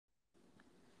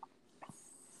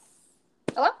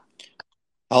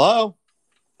Hello,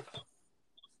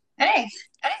 Hey,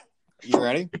 you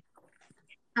ready?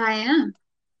 I am.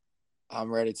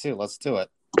 I'm ready too. Let's do it.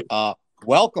 Uh,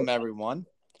 Welcome everyone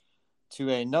to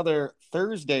another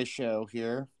Thursday show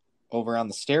here over on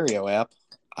the Stereo app.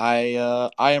 I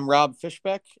am Rob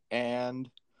Fishbeck, and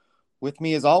with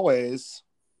me as always.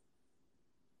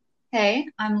 Hey,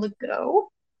 I'm Lego.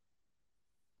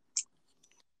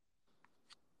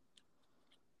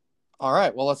 All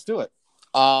right, well let's do it.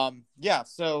 Yeah.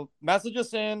 So message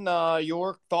us in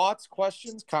your thoughts,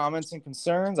 questions, comments, and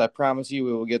concerns. I promise you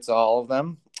we will get to all of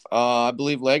them. I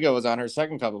believe Lego is on her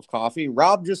second cup of coffee.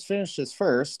 Rob just finished his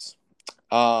first.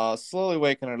 Slowly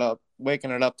waking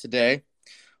it up today,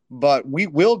 but we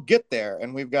will get there,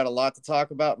 and we've got a lot to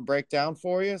talk about and break down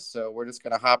for you. So we're just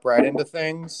gonna hop right into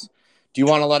things. Do you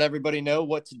want to let everybody know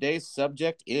what today's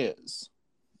subject is?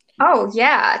 Oh,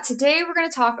 yeah. Today we're going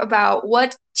to talk about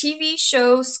what TV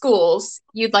show schools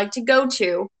you'd like to go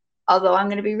to. Although I'm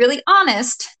going to be really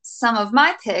honest, some of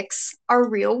my picks are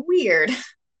real weird.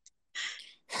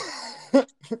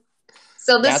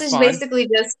 So this That's is fine. basically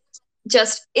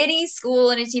just any school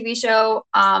in a TV show.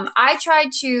 I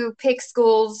tried to pick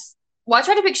schools. Well, I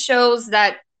tried to pick shows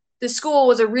that the school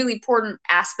was a really important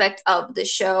aspect of the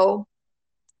show.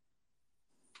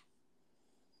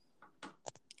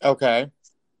 Okay.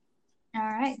 All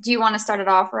right. Do you want to start it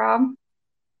off, Rob?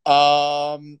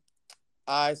 Um,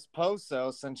 I suppose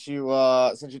so. Since you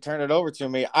turned it over to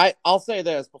me, I'll say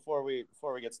this before we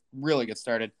get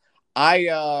started.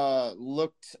 I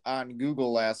looked on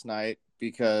Google last night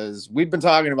because we'd been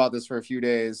talking about this for a few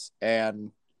days,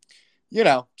 and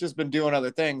just been doing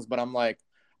other things. But I'm like,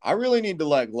 I really need to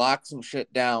like lock some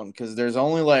shit down because there's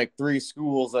only like three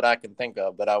schools that I can think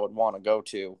of that I would want to go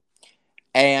to,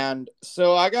 and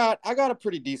so I got a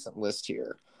pretty decent list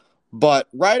here. But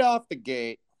right off the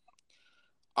gate,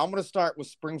 I'm going to start with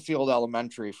Springfield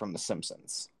Elementary from The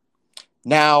Simpsons.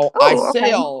 Now, Oh,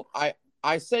 okay.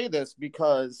 I say this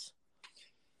because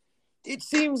it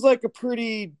seems like a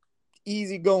pretty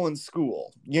easygoing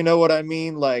school. You know what I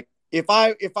mean? Like if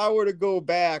I were to go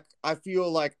back, I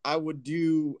feel like I would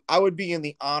be in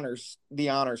the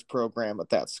honors program at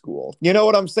that school. You know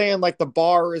what I'm saying? Like the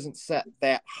bar isn't set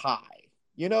that high,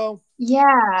 you know?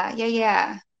 Yeah, yeah,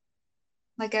 yeah.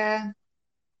 Like a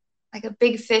like a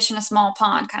big fish in a small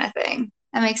pond kind of thing.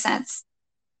 That makes sense.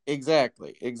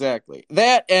 Exactly, exactly.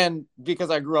 That, and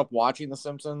because I grew up watching The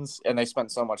Simpsons and they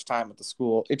spent so much time at the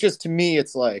school, it just, to me,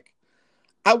 it's like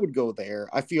I would go there.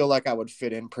 I feel like I would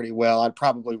fit in pretty well. I'd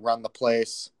probably run the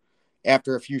place.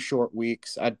 After a few short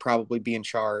weeks, I'd probably be in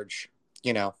charge,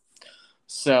 you know.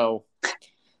 So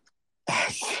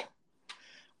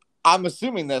I'm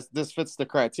assuming this fits the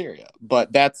criteria, but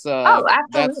Oh, that's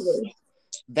absolutely.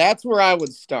 that's where I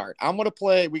would start. I'm gonna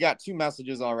play. We got two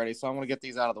messages already, so I'm gonna get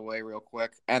these out of the way real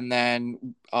quick, and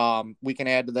then we can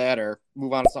add to that or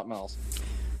move on to something else.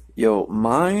 Yo,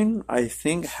 mine I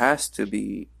think has to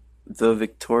be The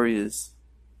Victorious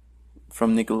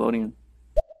from Nickelodeon.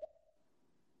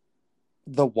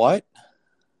 The what?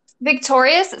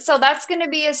 Victorious. So that's going to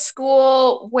be a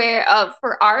school where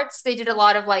for arts they did a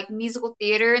lot of like musical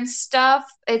theater and stuff.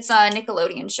 It's a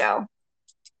Nickelodeon show.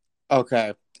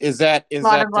 Okay, is that A is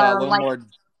lot of that a little like more?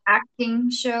 acting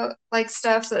show like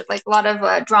stuff. So it's like a lot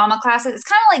of drama classes. It's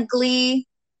kind of like Glee,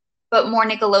 but more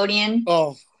Nickelodeon.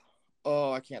 Oh,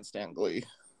 oh, I can't stand Glee.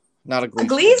 Not a Glee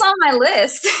Glee's fan. on my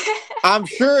list. I'm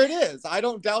sure it is. I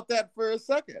don't doubt that for a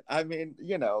second. I mean,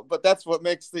 but that's what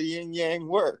makes the yin yang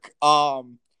work.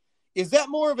 Is that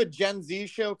more of a Gen Z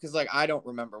show? Because like I don't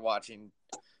remember watching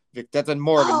Vic. That's a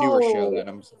more of a newer show Oh, than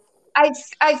I'm.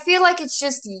 I feel like it's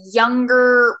just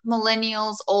younger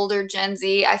millennials, older Gen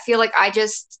Z. I feel like I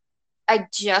just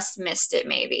missed it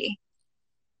maybe.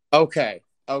 Okay,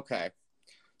 okay.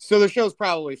 So the show's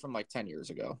probably from like 10 years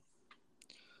ago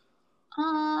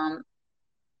Um,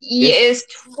 yeah, ish,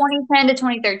 it's 2010 to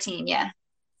 2013, yeah.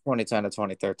 2010 to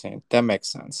 2013. That makes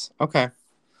sense. Okay,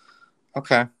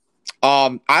 okay.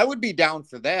 I would be down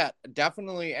for that.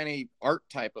 Definitely, any art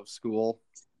type of school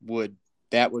would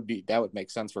that would make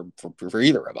sense for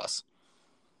either of us.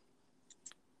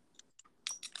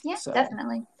 Yeah, So.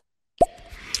 definitely.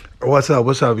 What's up?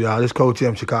 What's up, y'all? This Coach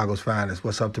Tim, Chicago's finest.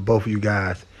 What's up to both of you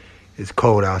guys? It's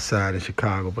cold outside in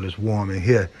Chicago, but it's warm in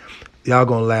here. Y'all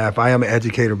gonna laugh. I am an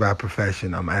educator by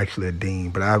profession. I'm actually a dean,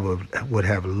 but I would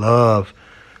have loved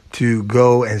to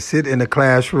go and sit in the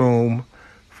classroom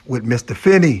with Mr.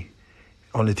 Finney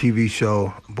on the TV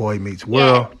show Boy Meets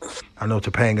Yeah. World. I know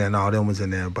Topanga and all them was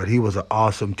in there, but he was an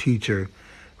awesome teacher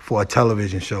for a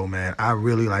television show, man. I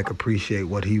really like appreciate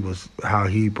how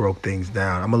he broke things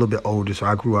down. I'm a little bit older, so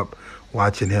I grew up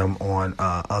watching him on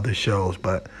other shows,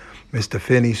 but Mr.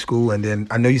 Finney's school, and then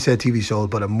I know you said TV shows,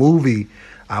 but a movie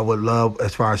I would love,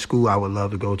 as far as school, I would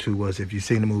love to go to was if you've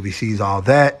seen the movie Sees All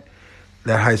That.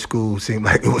 That high school seemed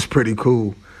like it was pretty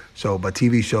cool. So, but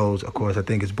TV shows, of course, I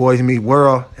think it's Boys Meet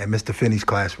World and Mr. Finney's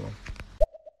Classroom.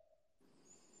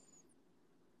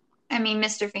 I mean,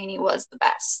 Mr. Feeney was the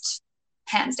best,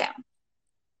 hands down.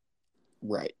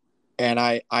 Right. And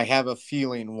I have a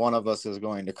feeling one of us is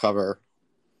going to cover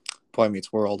Boy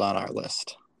Meets World on our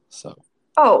list. So.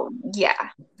 Oh, yeah.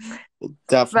 We'll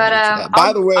definitely But get to that.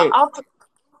 By the way,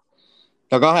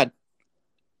 no, go ahead.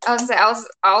 I was gonna say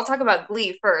I'll talk about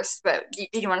Glee first, but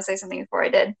did you want to say something before I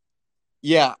did?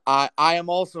 Yeah, I am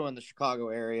also in the Chicago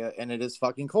area, and it is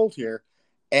fucking cold here.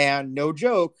 And no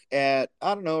joke, at,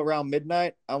 I don't know, around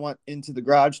midnight, I went into the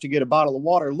garage to get a bottle of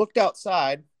water, looked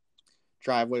outside,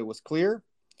 driveway was clear.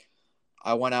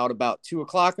 I went out about 2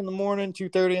 o'clock in the morning,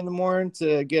 2:30 in the morning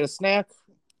to get a snack,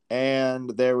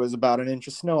 and there was about an inch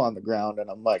of snow on the ground, and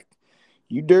I'm like,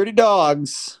 you dirty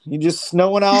dogs, you just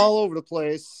snowing all over the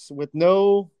place with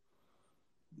it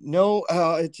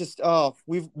just,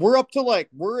 we're up to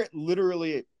we're at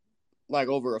literally like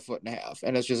over 1.5 feet,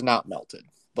 and it's just not melted.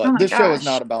 But this show is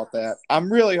not about that.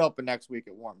 I'm really hoping next week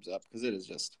it warms up, because it is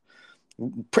just,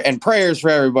 and prayers for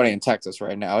everybody in Texas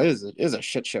right now. It is a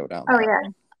shit show down there. Oh yeah,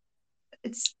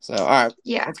 it's so. All right,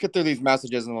 yeah. Let's get through these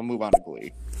messages and we'll move on to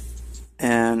Glee.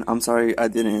 And I'm sorry I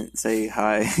didn't say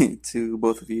hi to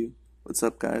both of you. What's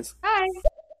up, guys? Hi.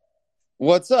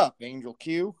 What's up, Angel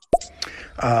Q?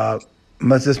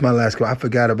 This is my last call. I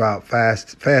forgot about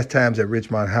Fast Times at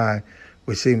Ridgemont High,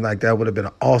 which seemed like that would have been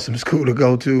an awesome school to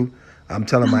go to. I'm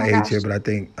telling my age here, but I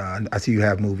think I see you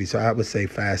have movies, so I would say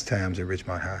Fast Times at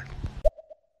Ridgemont High.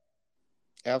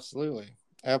 Absolutely.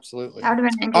 That would have been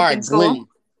an interesting All right, school. Glee.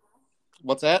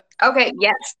 What's that? Okay,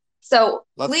 yes. So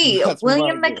Glee,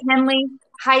 William McKinley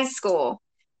High School.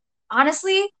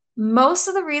 Honestly, most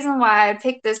of the reason why I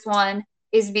picked this one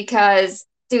is because,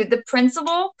 dude, the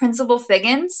Principal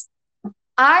Figgins,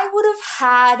 I would have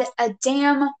had a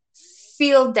damn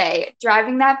field day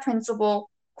driving that principal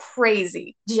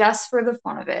crazy just for the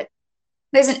fun of it.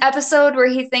 There's an episode where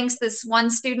he thinks this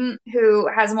one student who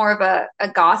has more of a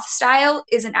goth style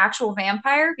is an actual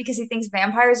vampire because he thinks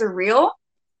vampires are real.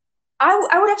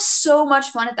 I would have so much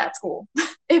fun at that school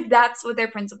if that's what their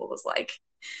principal was like.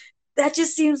 That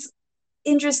just seems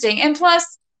interesting. And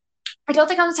plus, I don't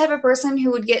think I'm the type of person who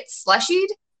would get slushied,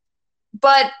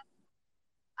 but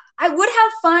I would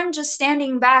have fun just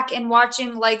standing back and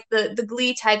watching like the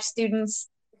Glee type students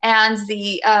and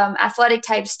the athletic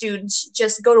type students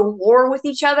just go to war with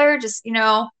each other, just,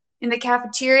 in the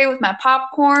cafeteria with my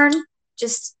popcorn,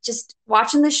 just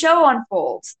watching the show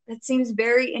unfold. That seems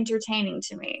very entertaining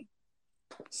to me.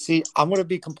 See, I'm going to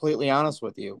be completely honest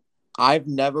with you. I've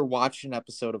never watched an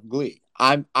episode of Glee.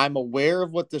 I'm aware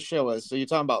of what the show is. So you're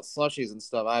talking about slushies and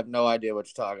stuff. I have no idea what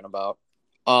you're talking about.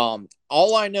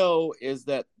 All I know is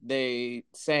that they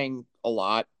sang a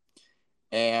lot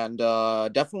and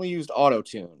definitely used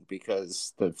auto-tune,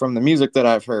 because from the music that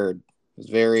I've heard, it was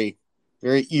very,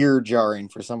 very ear-jarring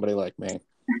for somebody like me.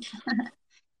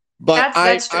 But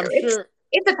that's true. I'm sure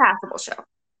it's a passable show.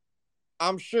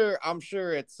 I'm sure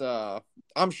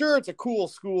it's a cool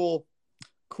school.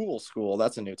 Cool school.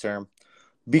 That's a new term,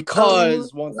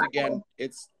 because once again,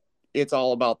 it's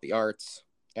all about the arts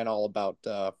and all about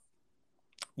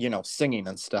singing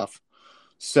and stuff.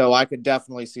 So I could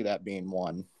definitely see that being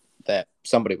one that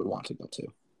somebody would want to go to.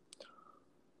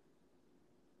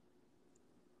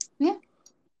 Yeah.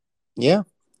 Yeah.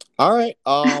 All right.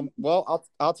 Well,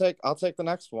 I'll take the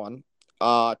next one.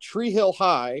 Tree Hill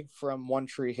High from One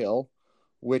Tree Hill,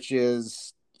 which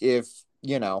is, if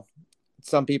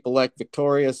some people like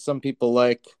Victorious, some people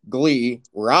like Glee.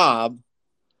 Rob,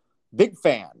 big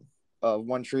fan of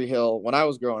One Tree Hill when I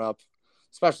was growing up,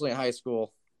 especially in high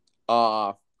school.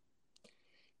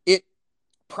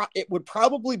 It would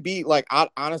probably be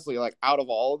honestly, out of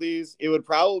all of these, it would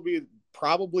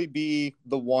probably be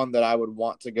the one that I would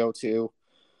want to go to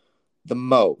the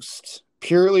most,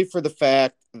 purely for the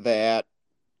fact that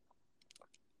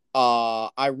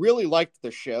I really liked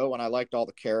the show and I liked all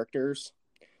the characters.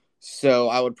 So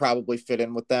I would probably fit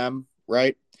in with them,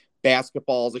 right?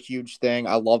 Basketball is a huge thing.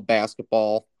 I love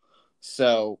basketball.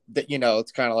 So that,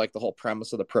 it's kind of like the whole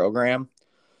premise of the program.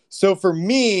 So for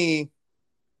me,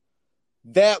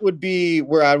 that would be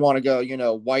where I'd want to go.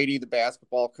 Whitey, the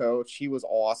basketball coach, he was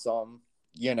awesome.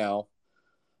 I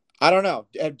don't know.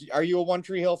 Are you a One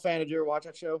Tree Hill fan? Did you ever watch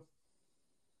that show?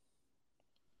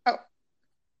 Oh,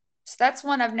 so that's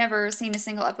one I've never seen a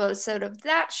single episode of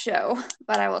that show,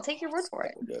 but I will take your word for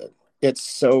it. It's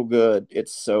so good.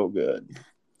 It's so good.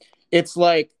 It's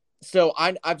like So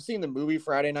I've seen the movie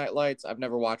Friday Night Lights. I've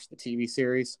never watched the TV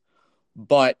series,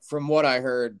 but from what I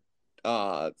heard,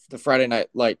 the Friday Night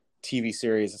Light TV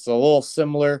series, it's a little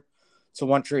similar to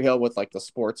One Tree Hill with like the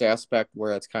sports aspect,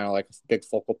 where it's kind of like a big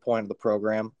focal point of the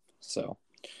program. So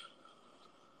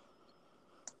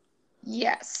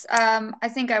Yes. I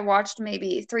think I watched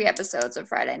maybe 3 episodes of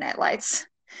Friday Night Lights,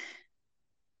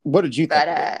 what did you think but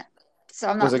of it? so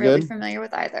I'm Was not it really good? familiar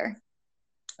with either.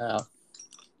 Oh,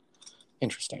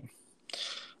 interesting.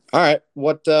 All right,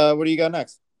 what do you got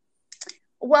next?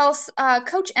 Well,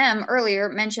 Coach M earlier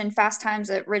mentioned Fast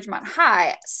Times at Ridgemont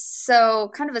High.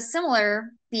 So, kind of a similar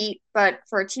beat, but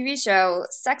for a TV show,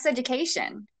 Sex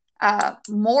Education.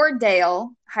 Moordale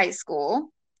High School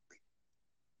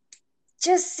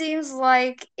just seems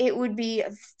like it would be a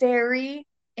very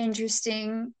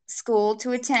interesting school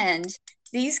to attend.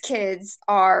 These kids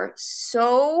are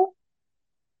so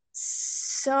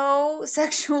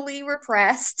sexually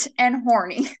repressed and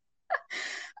horny.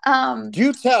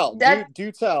 Do tell, That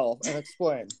do tell, and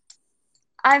explain.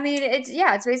 I mean,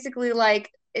 it's basically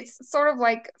like it's sort of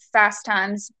like Fast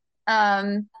Times.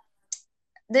 Um,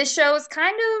 this show is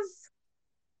kind of,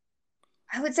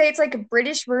 I would say it's like a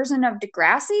British version of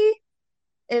Degrassi,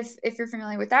 if you're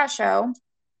familiar with that show.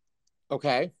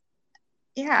 Okay.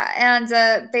 Yeah,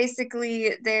 and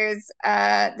basically there's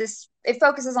this. It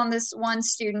focuses on this one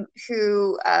student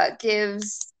who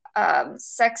gives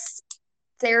sex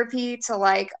therapy to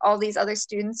like all these other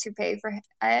students who pay for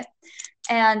it,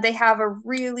 and they have a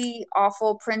really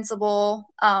awful principal,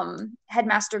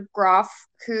 headmaster Groff,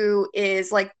 who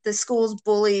is like the school's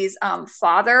bully's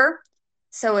father.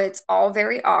 So it's all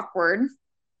very awkward.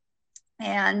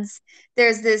 And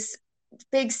there's this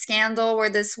big scandal where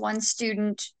this one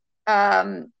student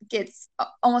gets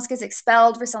almost gets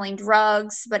expelled for selling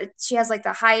drugs, but she has like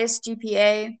the highest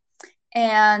GPA,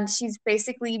 and she's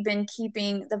basically been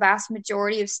keeping the vast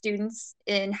majority of students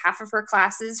in half of her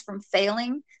classes from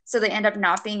failing, so they end up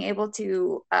not being able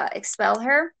to expel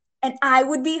her. And I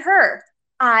would be her.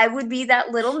 I would be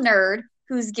that little nerd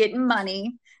who's getting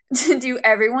money to do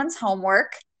everyone's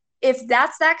homework. If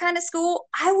that's that kind of school,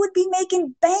 I would be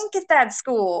making bank at that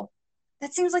school.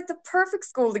 That seems like the perfect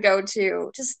school to go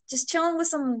to. Just chilling with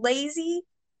some lazy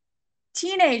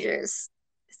teenagers.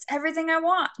 It's everything I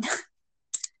want.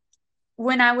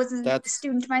 When I was a That's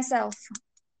student myself.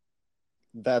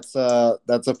 that's a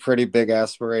pretty big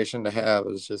aspiration to have,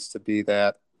 is just to be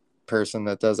that person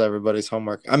that does everybody's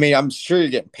homework. I mean, I'm sure you're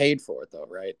getting paid for it though,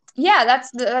 right? Yeah,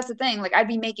 that's the thing. Like I'd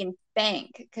be making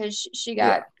bank because she got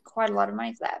Yeah, quite a lot of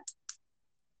money for that.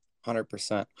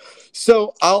 100%.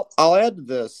 So I'll add to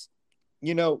this.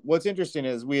 You know, what's interesting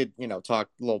is we had, talked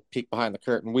a little peek behind the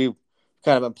curtain. We've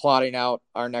kind of been plotting out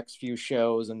our next few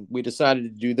shows, and we decided to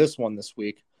do this one this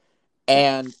week.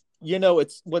 And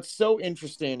it's what's so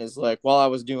interesting is like while I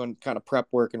was doing kind of prep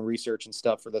work and research and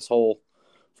stuff for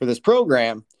this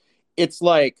program, it's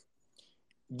like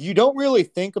you don't really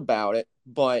think about it,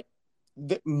 but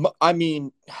I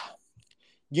mean,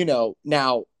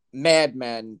 now Mad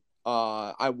Men,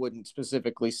 I wouldn't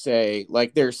specifically say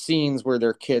like there's scenes where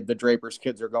the Draper's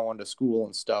kids are going to school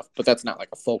and stuff, but that's not like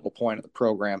a focal point of the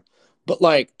program. But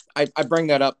like I bring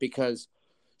that up because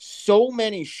so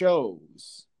many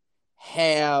shows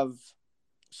have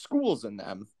schools in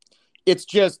them. It's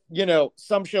just,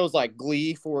 some shows like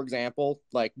Glee, for example,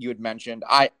 like you had mentioned,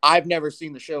 I've never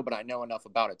seen the show, but I know enough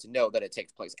about it to know that it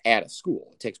takes place at a school.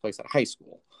 It takes place at a high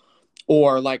school.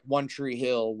 Or like One Tree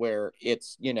Hill, where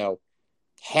it's,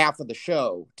 half of the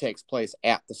show takes place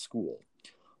at the school.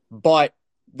 But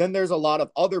then there's a lot of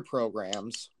other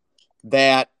programs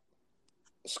that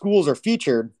schools are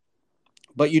featured,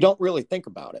 but you don't really think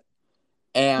about it.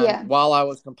 And Yeah. while I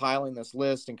was compiling this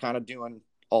list and kind of doing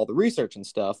all the research and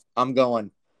stuff, I'm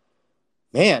going,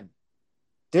 man,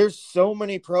 there's so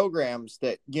many programs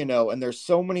that, and there's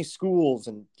so many schools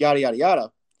and yada, yada,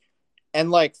 yada. And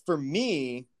like, for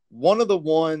me, one of the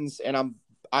ones, and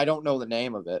I don't know the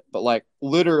name of it, but like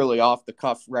literally off the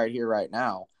cuff right here, right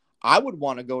now, I would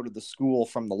want to go to the school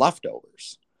from The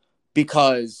Leftovers,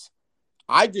 because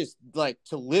I just like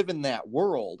to live in that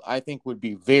world. I think would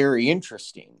be very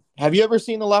interesting. Have you ever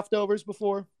seen The Leftovers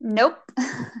before? Nope.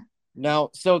 No.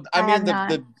 So, I I have mean,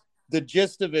 not. the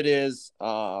gist of it is,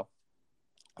 I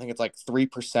think it's like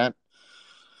 3%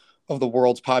 of the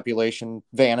world's population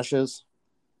vanishes.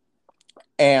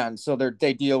 And so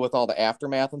they deal with all the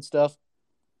aftermath and stuff.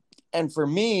 And for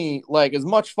me, like as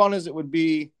much fun as it would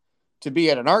be to be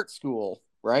at an art school,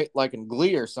 right? Like in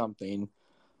Glee or something,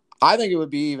 I think it would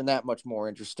be even that much more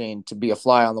interesting to be a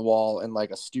fly on the wall and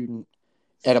like a student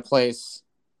at a place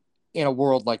in a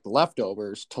world like The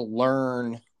Leftovers to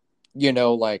learn,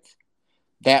 like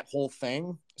that whole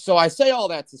thing. So I say all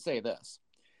that to say this.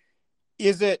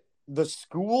 Is it the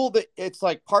school that it's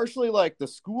like partially like the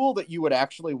school that you would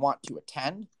actually want to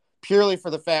attend purely for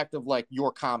the fact of like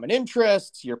your common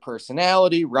interests, your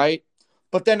personality, right?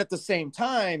 But then at the same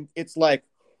time, it's like,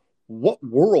 what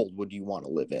world would you want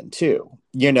to live in too?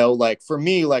 You know, like for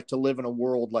me, like to live in a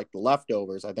world like The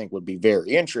Leftovers, I think would be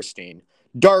very interesting.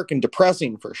 Dark and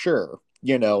depressing for sure,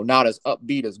 you know, not as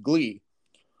upbeat as Glee,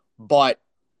 but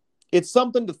it's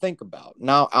something to think about.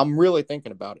 Now I'm really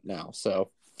thinking about it now.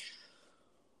 So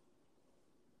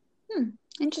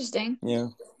Interesting. yeah.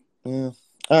 All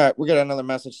right, we got another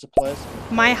message to play.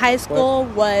 My high school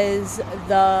was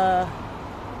the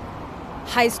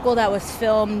high school that was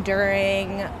filmed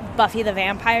during Buffy the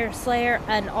Vampire Slayer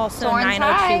and also Torrance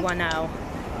High.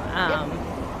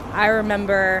 90210. I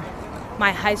remember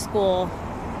my high school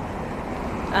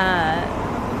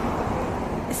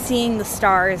seeing the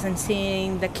stars and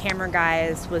seeing the camera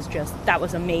guys that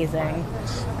was amazing.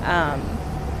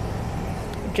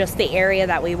 Just the area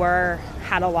that we were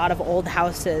had a lot of old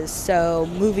houses, so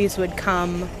movies would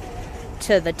come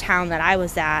to the town that I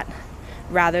was at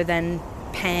rather than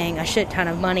paying a shit ton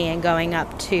of money and going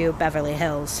up to Beverly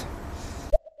Hills.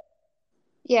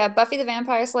 Yeah, Buffy the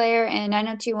Vampire Slayer and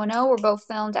 90210 were both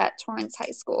filmed at Torrance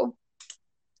High School.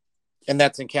 And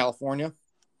that's in California?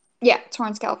 Yeah,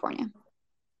 Torrance, California.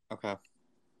 Okay.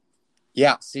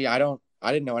 Yeah, see, I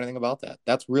didn't know anything about that.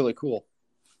 That's really cool.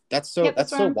 That's so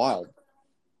wild.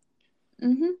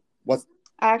 Mm-hmm. What's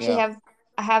I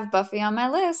have Buffy on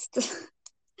my list.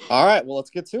 All right, well,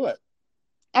 let's get to it.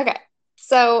 Okay.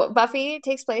 So Buffy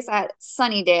takes place at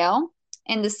Sunnydale,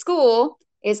 and the school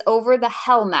is over the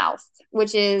Hellmouth,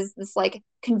 which is this like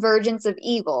convergence of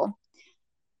evil.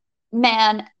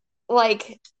 Man,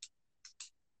 like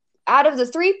out of the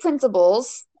 3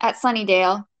 principals at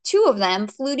Sunnydale, 2 of them,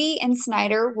 Flutie and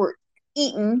Snyder, were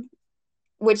eaten,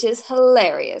 which is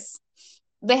hilarious.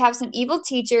 They have some evil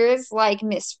teachers like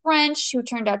Miss French, who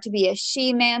turned out to be a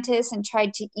she-mantis and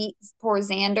tried to eat poor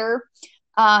Xander.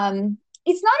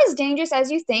 It's not as dangerous as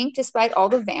you think, despite all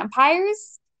the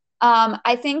vampires.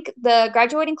 I think the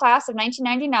graduating class of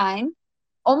 1999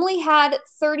 only had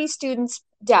 30 students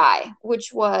die,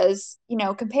 which was,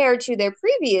 compared to their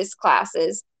previous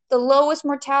classes, the lowest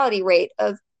mortality rate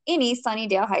of any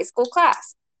Sunnydale High School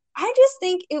class. I just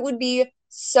think it would be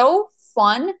so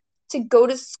fun to go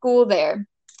to school there.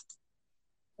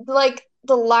 Like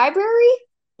the library,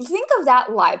 think of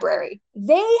that library.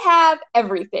 They have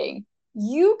everything.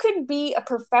 You could be a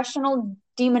professional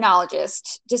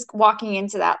demonologist just walking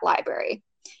into that library.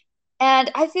 And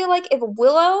I feel like if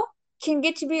Willow can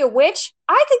get to be a witch,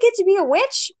 I could get to be a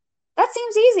witch. That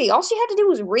seems easy. All she had to do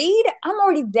was read. I'm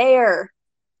already there.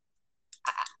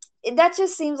 That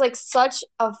just seems like such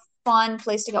a fun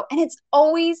place to go. And it's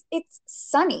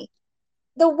sunny.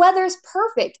 The weather's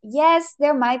perfect. Yes,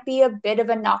 there might be a bit of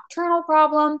a nocturnal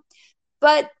problem,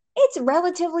 but it's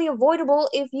relatively avoidable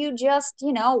if you just,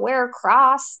 wear a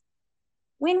cross.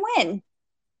 Win-win.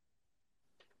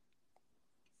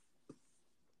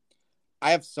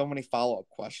 I have so many follow-up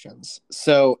questions.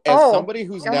 So, as somebody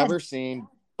who's never seen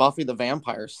Buffy the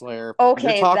Vampire Slayer, you're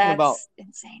talking about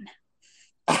insane.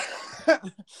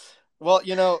 Well,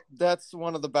 that's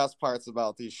one of the best parts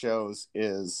about these shows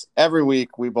is every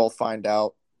week we both find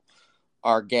out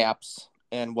our gaps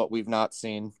and what we've not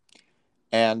seen.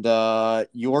 And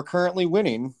you're currently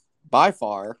winning by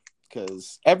far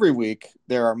because every week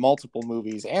there are multiple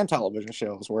movies and television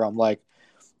shows where I'm like,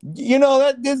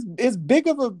 that is as big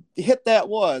of a hit that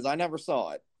was. I never saw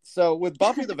it. So with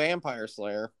Buffy the Vampire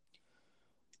Slayer,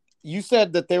 you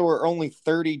said that there were only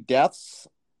 30 deaths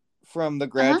from the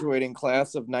graduating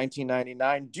class of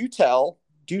 1999. Do tell.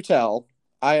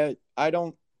 I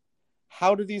don't.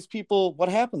 How do these people? What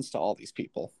happens to all these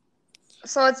people?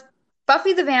 So it's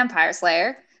Buffy the Vampire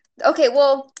Slayer. Okay,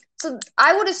 well, so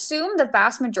I would assume the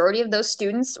vast majority of those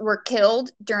students were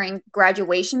killed during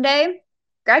graduation day.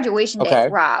 Graduation day,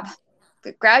 Rob.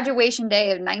 The graduation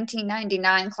day of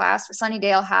 1999 class for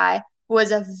Sunnydale High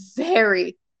was a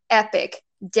very epic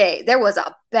day. There was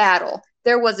a battle.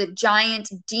 There was a giant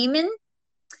demon.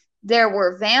 There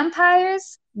were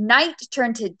vampires. Night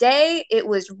turned to day. It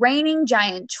was raining.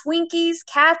 Giant Twinkies.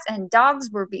 Cats and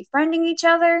dogs were befriending each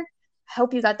other. I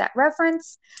hope you got that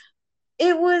reference.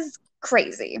 It was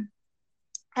crazy.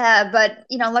 But,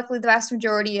 luckily the vast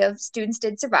majority of students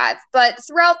did survive. But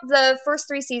throughout the first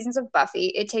 3 seasons of Buffy,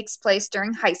 it takes place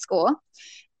during high school.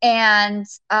 And,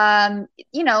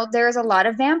 there's a lot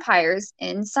of vampires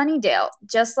in Sunnydale.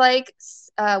 Just like,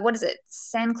 Santa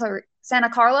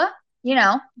Carla?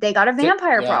 They got a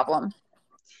vampire problem.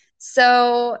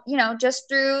 So, just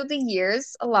through the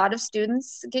years, a lot of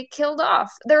students get killed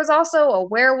off. There was also a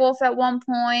werewolf at one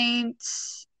point.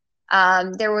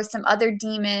 There was some other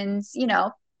demons,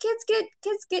 kids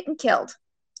getting killed.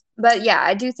 But yeah,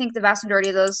 I do think the vast majority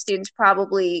of those students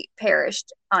probably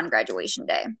perished on graduation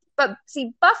day. But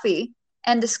see, Buffy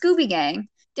and the Scooby Gang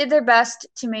did their best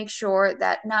to make sure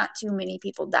that not too many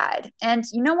people died. And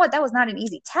you know what? That was not an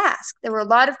easy task. There were a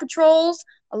lot of patrols,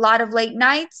 a lot of late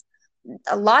nights,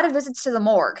 a lot of visits to the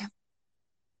morgue,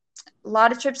 a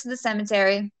lot of trips to the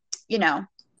cemetery,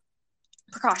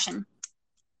 precaution.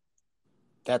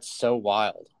 That's so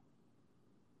wild.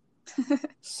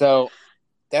 So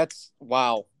that's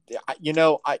wow.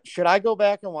 Should I go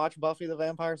back and watch Buffy the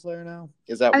Vampire Slayer now?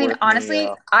 Is that worth honestly,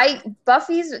 me,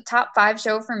 Buffy's top 5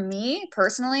 show for me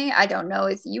personally. I don't know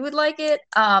if you would like it,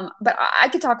 but I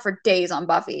could talk for days on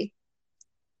Buffy.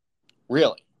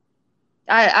 Really?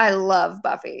 I love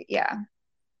Buffy. Yeah.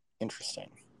 Interesting.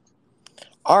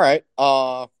 All right.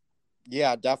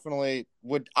 Yeah, definitely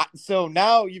would. So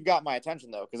now you've got my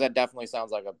attention though, because that definitely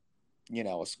sounds like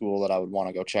a school that I would want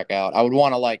to go check out. I would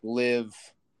want to live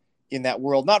in that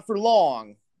world, not for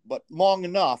long, but long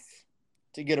enough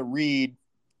to get a read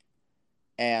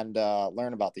and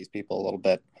learn about these people a little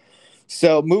bit.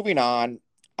 So moving on,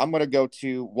 I'm going to go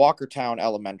to Walkertown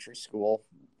Elementary School.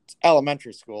 It's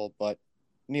elementary school, but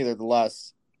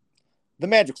nevertheless, the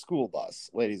Magic School Bus,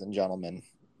 ladies and gentlemen.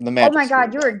 The Magic. Oh my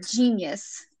God, you're a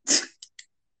genius.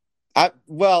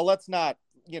 Well, let's not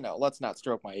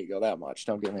stroke my ego that much.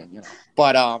 Don't get me,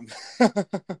 But I didn't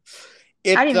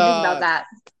even think about that.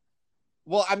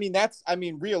 Well,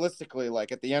 realistically,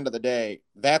 at the end of the day,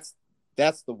 that's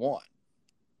the one.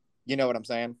 You know what I'm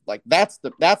saying? That's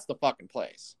the fucking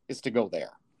place, is to go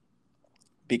there.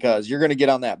 Because you're going to get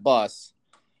on that bus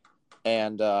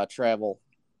and travel.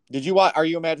 Are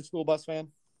you a Magic School Bus fan?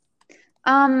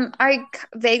 I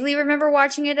vaguely remember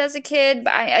watching it as a kid,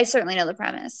 but I certainly know the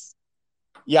premise.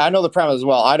 Yeah, I know the premise as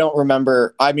well. I don't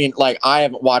remember. I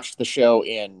haven't watched the show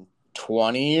in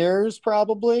 20 years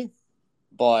probably,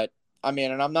 but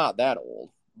and I'm not that old,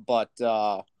 but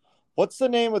what's the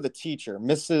name of the teacher?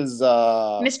 Miss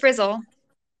Frizzle.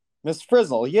 Miss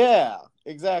Frizzle. Yeah,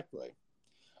 exactly.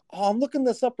 Oh, I'm looking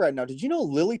this up right now. Did you know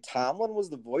Lily Tomlin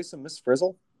was the voice of Miss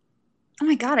Frizzle? Oh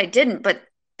my God, I didn't, but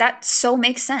that so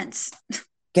makes sense.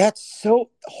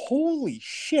 Holy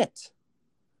shit.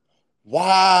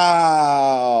 Wow.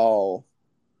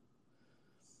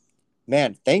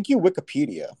 Man, thank you,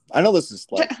 Wikipedia. I know this is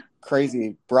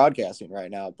crazy broadcasting right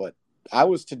now, but I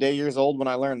was today years old when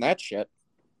I learned that shit.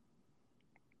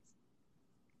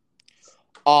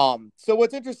 So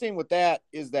what's interesting with that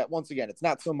is that, once again, it's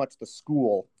not so much the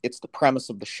school, it's the premise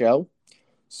of the show.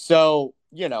 So,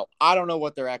 I don't know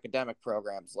what their academic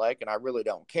program's like, and I really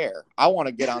don't care. I want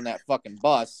to get on that fucking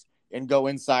bus and go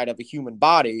inside of a human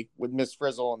body with Miss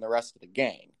Frizzle and the rest of the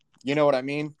gang. You know what I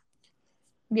mean?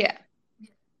 Yeah.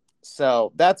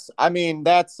 So that's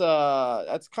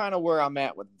kind of where I'm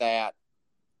at with that.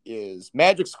 Is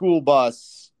Magic School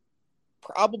Bus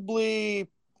probably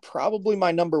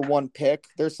my number one pick.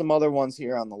 There's some other ones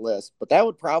here on the list, but that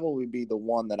would probably be the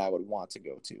one that I would want to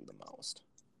go to the most.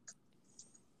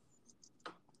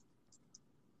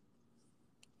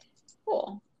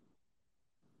 Cool.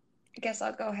 I guess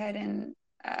I'll go ahead and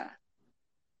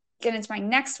get into my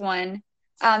next one.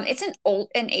 It's an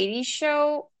 80s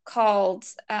show called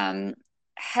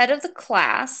Head of the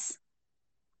Class.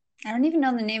 I don't even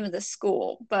know the name of the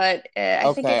school, but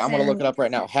I think it's I'm going to look it up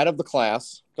right now. Head of the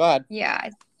Class. Go ahead. Yeah,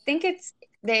 I think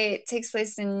it takes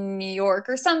place in New York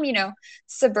or some,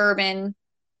 suburban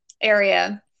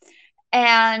area.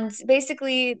 And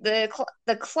basically the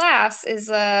class is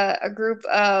a group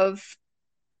of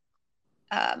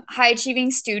high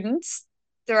achieving students.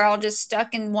 They're all just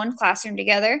stuck in one classroom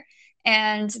together,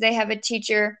 and they have a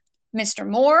teacher, Mr.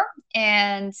 Moore,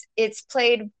 and it's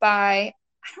played by,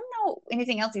 I don't know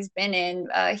anything else he's been in.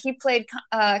 He played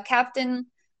Captain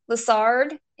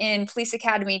Lassard in Police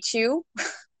Academy 2.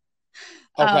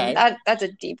 Okay. That's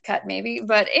a deep cut maybe,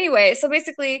 but anyway, so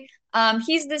basically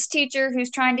he's this teacher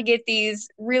who's trying to get these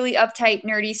really uptight,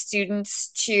 nerdy students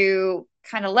to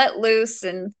kind of let loose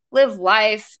and live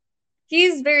life.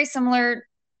 He's very similar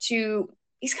to,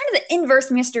 he's kind of the inverse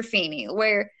Mr. Feeney,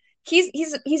 where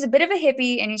he's a bit of a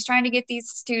hippie and he's trying to get these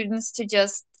students to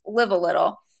just live a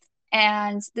little.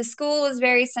 And the school is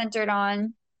very centered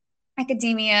on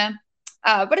academia,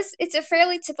 but it's a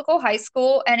fairly typical high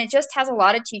school, and it just has a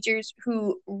lot of teachers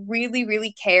who really,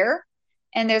 really care.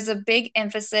 And there's a big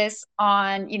emphasis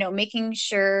on, making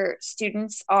sure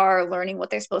students are learning what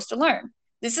they're supposed to learn.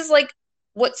 This is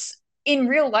what's in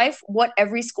real life, what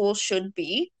every school should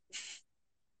be.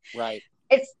 Right.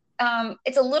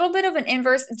 It's a little bit of an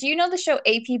inverse. Do you know the show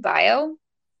AP Bio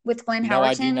with Glenn No,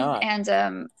 I do Howerton? not.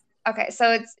 And okay,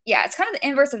 so it's kind of the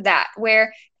inverse of that,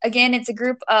 where again it's a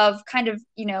group of kind of,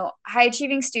 high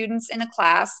achieving students in a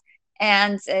class.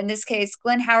 And in this case,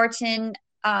 Glenn Howerton,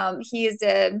 he is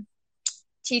a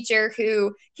teacher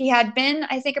who he had been,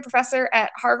 I think, a professor at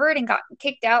Harvard and got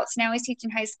kicked out. So now he's teaching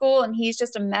high school, and he's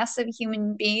just a mess of a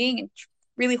human being and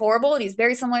really horrible. And he's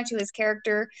very similar to his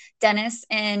character Dennis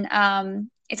in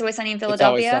It's Always Sunny in It's Always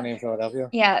Philadelphia. Sunny in Philadelphia.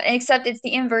 Yeah, except it's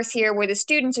the inverse here, where the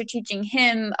students are teaching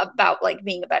him about like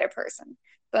being a better person.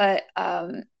 But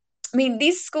I mean,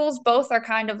 these schools both are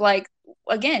kind of like,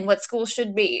 again, what schools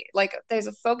should be. Like, there's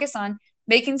a focus on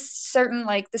making certain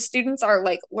like the students are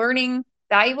like learning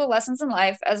valuable lessons in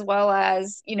life, as well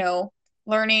as,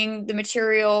 learning the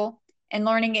material and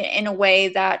learning it in a way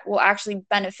that will actually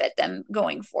benefit them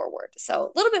going forward. So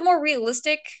a little bit more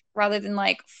realistic rather than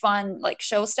like fun, like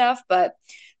show stuff. But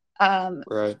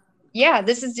Right. yeah,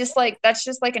 this is just like, that's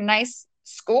just like a nice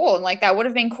school. And like, that would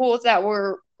have been cool if that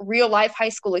were real life high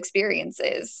school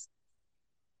experiences.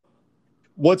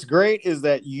 What's great is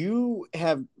that you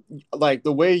have, like,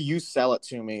 the way you sell it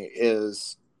to me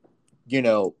is,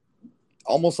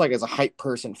 almost like as a hype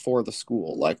person for the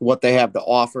school, like what they have to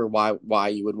offer, why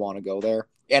you would want to go there.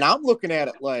 And I'm looking at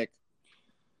it like,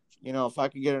 if I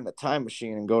could get in a time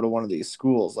machine and go to one of these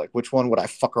schools, like which one would I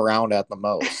fuck around at the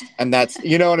most? And that's, and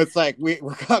it's like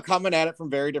we're coming at it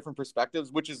from very different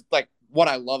perspectives, which is like what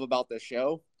I love about this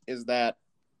show, is that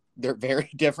they're very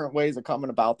different ways of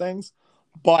coming about things.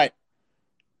 But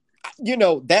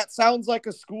that sounds like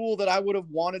a school that I would have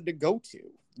wanted to go to.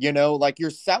 Like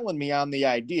you're selling me on the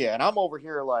idea, and I'm over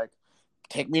here like,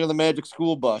 take me to the magic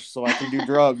school bus so I can do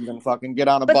drugs and fucking get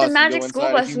on a But bus. the magic and go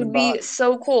school bus would be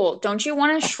so cool. Don't you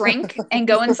want to shrink and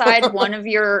go inside one of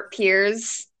your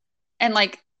peers and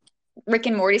like Rick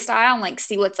and Morty style and like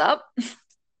see what's up?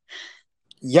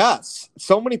 Yes.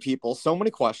 So many people, so many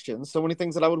questions, so many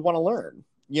things that I would want to learn.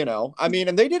 I mean,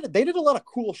 and they did a lot of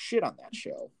cool shit on that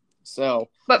show. So,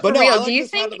 but for no, real, I like do you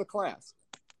this side think of the class.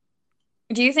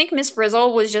 Do you think Miss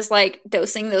Frizzle was just like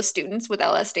dosing those students with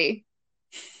LSD?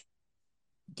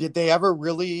 Did they ever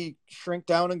really shrink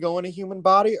down and go in a human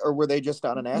body, or were they just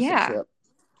on an acid trip?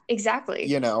 Exactly.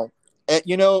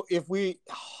 If we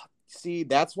see,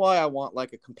 that's why I want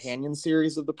like a companion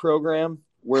series of the program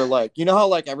where like, how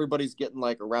like everybody's getting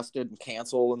like arrested and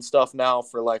canceled and stuff now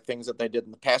for like things that they did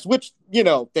in the past, which,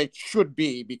 they should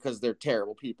be because they're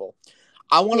terrible people.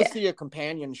 I want to see a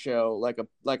companion show,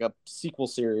 like a sequel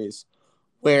series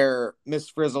where Miss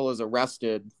Frizzle is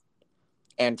arrested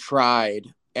and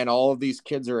tried, and all of these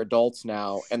kids are adults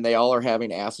now, and they all are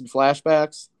having acid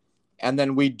flashbacks. And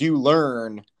then we do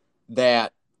learn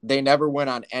that they never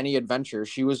went on any adventure.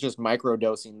 She was just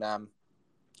microdosing them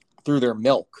through their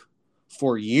milk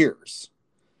for years.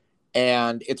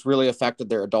 And it's really affected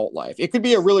their adult life. It could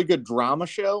be a really good drama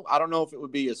show. I don't know if it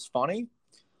would be as funny,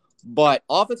 but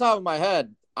off the top of my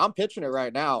head, I'm pitching it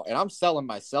right now, and I'm selling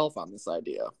myself on this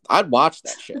idea. I'd watch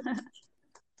that shit.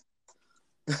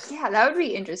 Yeah, that would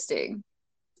be interesting.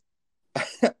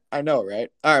 I know, right?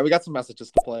 All right, we got some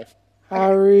messages to play.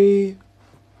 Harry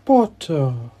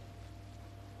Potter.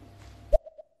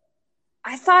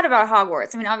 I thought about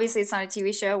Hogwarts. I mean, obviously it's not a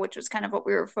TV show, which was kind of what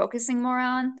we were focusing more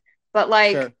on. But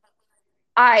like, Sure.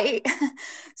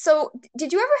 So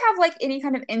did you ever have like any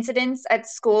kind of incidents at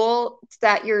school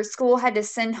that your school had to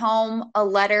send home a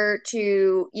letter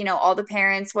to, all the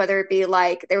parents, whether it be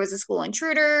like there was a school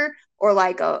intruder or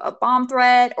like a bomb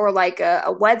threat or like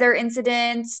a weather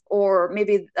incident, or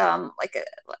maybe like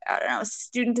I don't know, a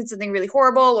student did something really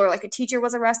horrible, or like a teacher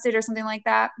was arrested or something like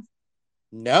that?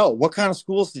 No. What kind of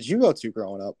schools did you go to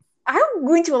growing up? I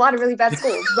went to a lot of really bad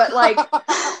schools, but like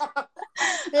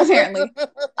apparently.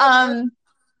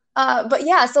 But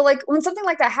yeah, so like when something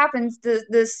like that happens,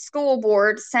 the school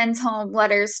board sends home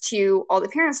letters to all the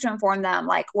parents to inform them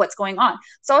like what's going on.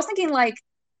 So I was thinking like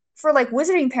for like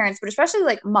wizarding parents, but especially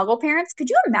like muggle parents, could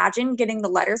you imagine getting the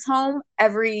letters home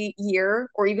every year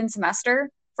or even semester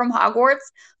from Hogwarts?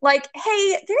 Like,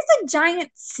 hey, there's a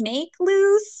giant snake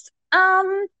loose.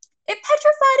 It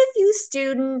petrified a few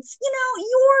students.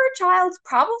 Your child's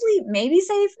probably maybe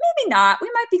safe, maybe not.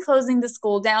 We might be closing the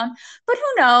school down, but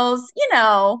who knows?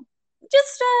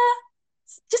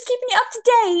 Just keeping you up to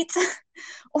date.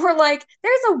 Or like,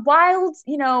 there's a wild,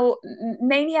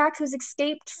 maniac who's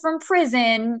escaped from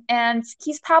prison, and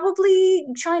he's probably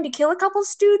trying to kill a couple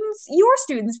students. Your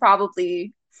student's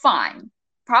probably fine.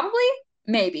 Probably,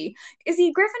 maybe. Is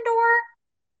he Gryffindor?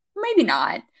 Maybe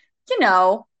not.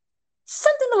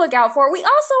 something to look out for. We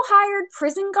also hired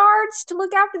prison guards to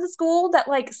look after the school that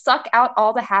like suck out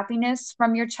all the happiness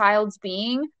from your child's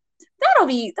being.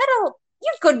 You're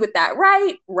good with that,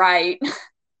 right? Right.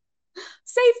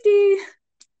 Safety.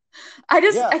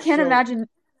 I can't imagine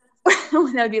what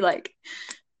that would be like.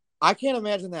 I can't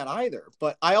imagine that either,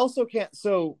 but I also can't.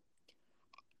 So,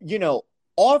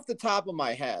 off the top of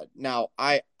my head, now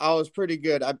I was pretty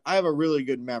good. I have a really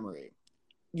good memory.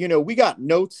 We got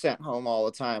notes sent home all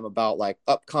the time about like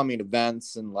upcoming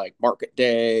events and like market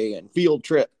day and field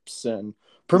trips and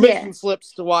permission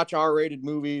slips to watch R-rated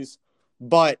movies.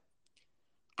 But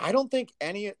I don't think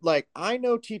I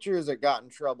know teachers that got in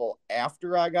trouble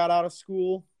after I got out of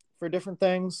school for different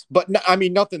things, but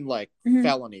nothing like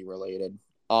felony related,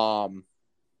 that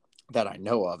I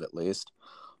know of at least.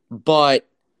 But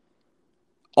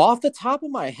off the top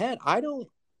of my head, I don't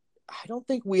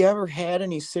think we ever had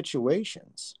any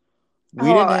situations. We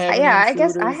didn't have any I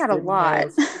guess I intruders, had a lot.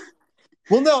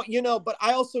 Well, no, but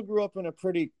I also grew up in a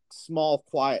pretty small,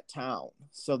 quiet town,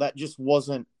 so that just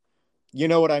wasn't. You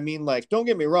know what I mean? Like, don't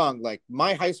get me wrong. Like,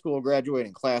 my high school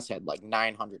graduating class had like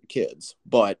 900 kids,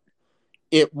 but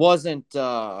it wasn't.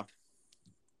 I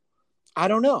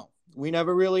don't know. We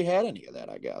never really had any of that,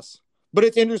 I guess. But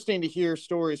it's interesting to hear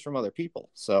stories from other people.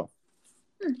 So,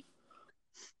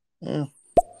 yeah.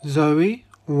 Zoe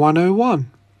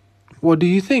 101. What do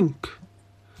you think?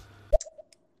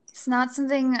 It's not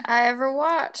something I ever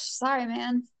watched. Sorry,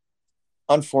 man.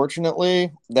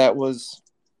 Unfortunately, that was.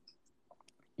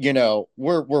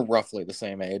 We're roughly the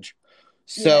same age.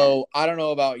 So I don't know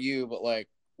about you, but like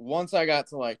once I got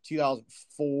to like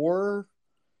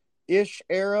 2004-ish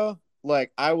era,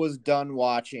 like I was done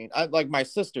watching. Like my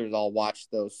sisters all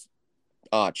watched those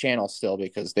channels still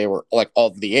because they were like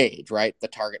of the age, right? The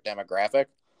target demographic.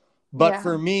 But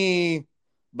for me,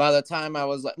 by the time I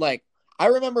was like I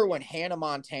remember when Hannah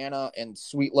Montana and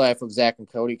Sweet Life of Zach and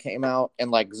Cody came out and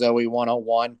like Zoe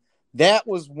 101, that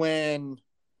was when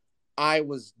I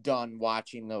was done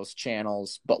watching those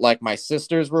channels, but like my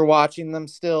sisters were watching them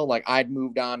still. Like I'd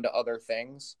moved on to other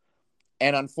things.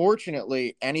 And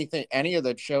unfortunately, any of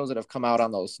the shows that have come out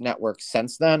on those networks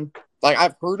since then, like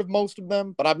I've heard of most of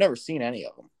them, but I've never seen any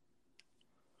of them.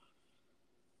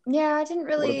 Yeah, I didn't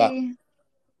really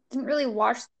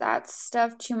watch that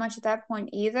stuff too much at that point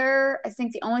either. I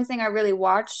think the only thing I really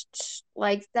watched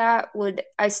like that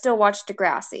I still watched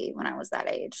Degrassi when I was that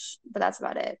age, but that's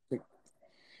about it.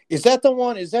 Is that the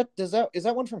one? Is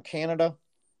that one from Canada?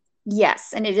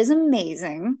 Yes, and it is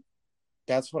amazing.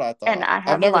 That's what I thought. And I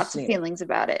have lots of feelings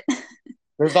about it.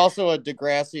 There's also a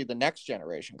Degrassi, The Next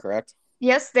Generation, correct?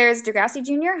 Yes, there's Degrassi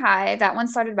Junior High. That one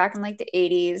started back in like the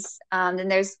 80s. Then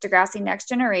there's Degrassi Next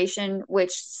Generation,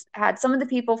 which had some of the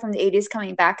people from the 80s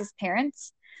coming back as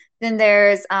parents. Then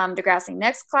there's Degrassi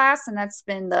Next Class, and that's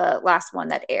been the last one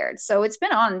that aired. So it's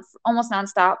been on almost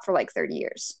nonstop for like 30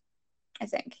 years, I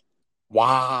think.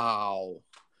 Wow.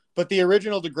 But the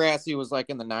original Degrassi was like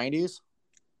in the 90s?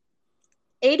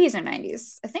 80s or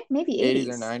 90s. I think maybe 80s. 80s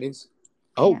or 90s?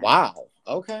 Oh, yeah. Wow.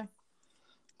 Okay.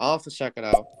 I'll have to check it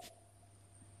out.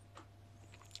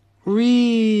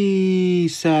 Recess.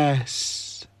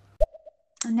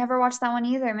 I never watched that one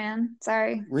either, man.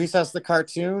 Sorry. Recess the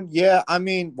cartoon? Yeah, I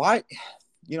mean, why?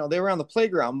 They were on the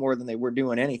playground more than they were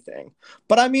doing anything.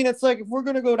 But I mean, it's like, if we're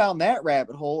going to go down that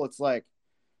rabbit hole, it's like,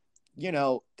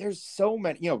 there's so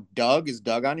many. Doug, is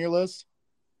Doug on your list?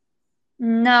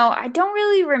 No, I don't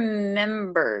really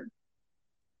remember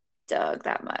Doug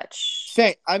that much.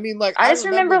 I mean, like I just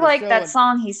remember like that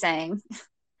song he sang.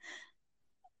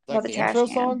 Like the intro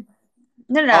song?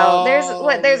 No.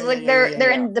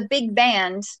 They're in the big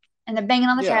band and they're banging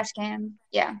on the trash can.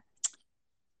 Yeah.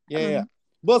 Yeah.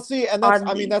 Well, see, and that's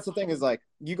that's the thing is like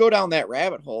you go down that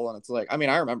rabbit hole and it's like, I mean,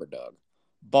 I remember Doug,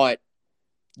 but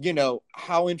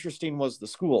how interesting was the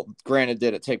school? Granted,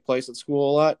 did it take place at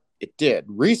school a lot? It did.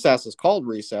 Recess is called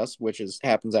Recess, which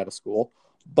happens at a school,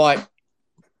 but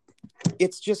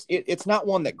it's just it's not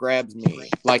one that grabs me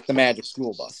like the Magic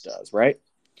School Bus does, right?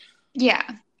 Yeah.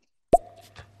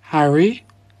 Harry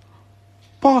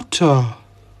Potter.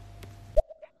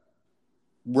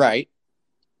 Right.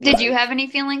 Did you have any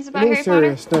feelings about Harry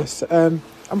seriousness, Potter?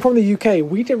 I'm from the UK.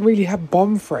 We didn't really have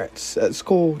bomb threats at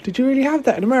school. Did you really have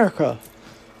that in America?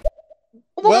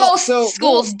 Well, most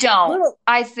schools don't.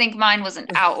 I think mine was an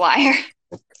outlier.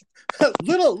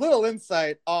 little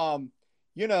insight.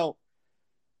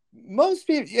 Most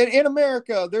people in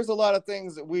America, there's a lot of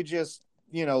things that we just,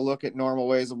 look at normal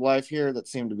ways of life here that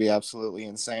seem to be absolutely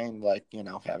insane. Like,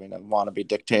 having a wannabe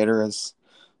dictator as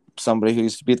somebody who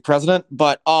used to be the president.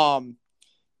 But,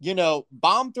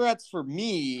 bomb threats for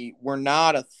me were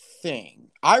not a thing.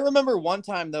 I remember one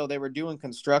time, though, they were doing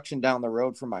construction down the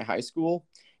road from my high school,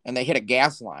 and they hit a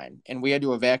gas line, and we had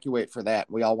to evacuate for that.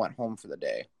 We all went home for the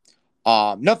day.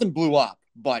 Nothing blew up,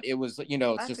 but it was,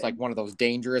 it's just like one of those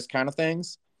dangerous kind of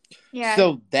things. Yeah.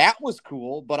 So that was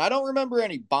cool, but I don't remember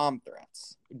any bomb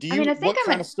threats. Do you? I think what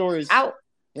kind of stories?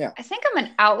 Yeah. I think I'm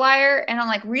an outlier, and I'm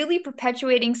like really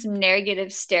perpetuating some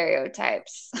negative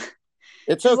stereotypes.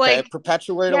 It's okay.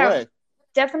 Perpetuate away.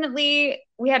 Definitely,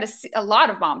 we had a lot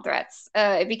of bomb threats.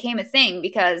 It became a thing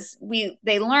because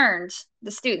they learned,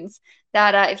 the students,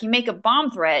 that if you make a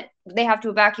bomb threat, they have to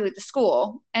evacuate the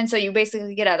school. And so you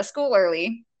basically get out of school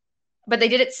early. But they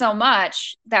did it so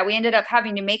much that we ended up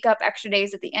having to make up extra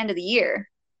days at the end of the year.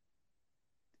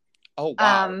 Oh,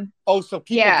 wow. So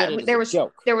people did it as a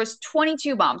joke. There was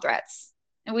 22 bomb threats.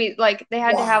 And they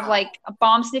had to have a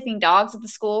bomb sniffing dogs at the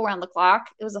school around the clock.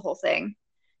 It was a whole thing.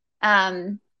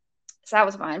 So that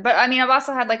was fun. But I mean, I've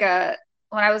also had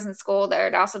when I was in school, there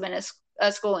had also been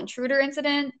a school intruder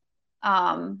incident.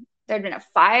 There had been a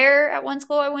fire at one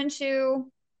school I went to.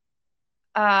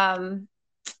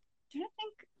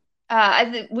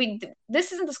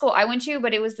 This isn't the school I went to,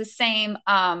 but it was the same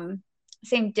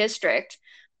district.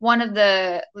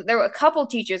 There were a couple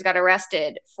teachers got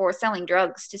arrested for selling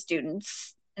drugs to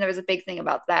students, and there was a big thing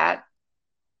about that.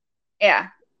 Yeah.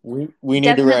 We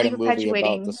need to write a movie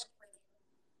about this.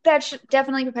 That's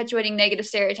definitely perpetuating negative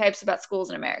stereotypes about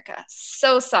schools in America.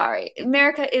 So sorry.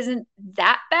 America isn't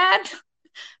that bad.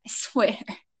 I swear.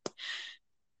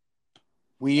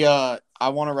 I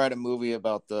want to write a movie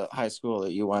about the high school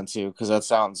that you went to, because that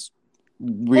sounds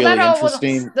really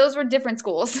interesting. Those were different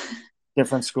schools.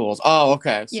 Different schools. Oh,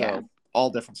 okay. So yeah. All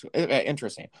different schools.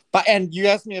 Interesting. And you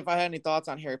asked me if I had any thoughts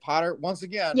on Harry Potter. Once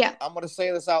again, I'm going to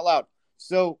say this out loud.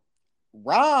 So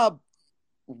Rob,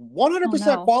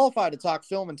 100% qualified to talk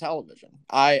film and television.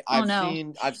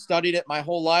 I've studied it my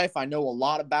whole life. I know a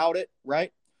lot about it,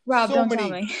 right? Rob, don't tell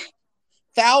me.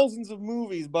 Thousands of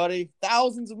movies, buddy.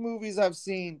 Thousands of movies I've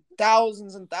seen.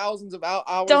 Thousands and thousands of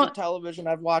hours of television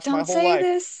I've watched my whole life. Don't say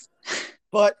this.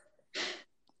 But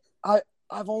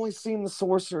I've only seen The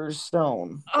Sorcerer's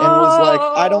Stone. And was like,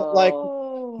 I don't like...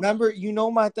 Remember,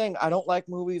 my thing. I don't like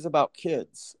movies about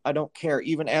kids. I don't care.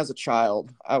 Even as a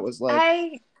child, I was like...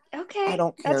 I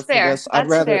don't care for this. I'd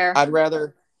rather,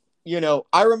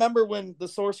 I remember when The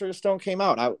Sorcerer's Stone came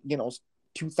out.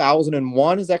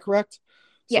 2001, is that correct?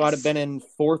 So yes. I'd have been in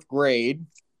fourth grade,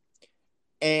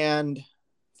 and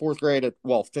fifth grade at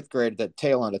the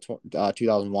tail end of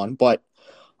 2001. But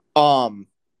I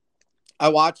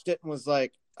watched it and was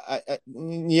like,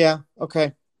 yeah,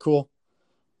 okay, cool.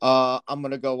 I'm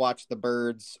gonna go watch The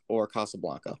Birds or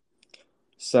Casablanca.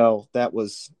 So that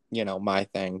was, my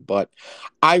thing. But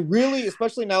I really,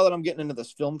 especially now that I'm getting into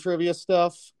this film trivia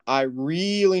stuff, I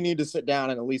really need to sit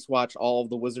down and at least watch all of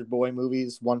the Wizard Boy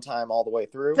movies one time all the way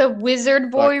through. The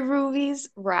Wizard Boy movies?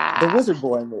 Right. The Wizard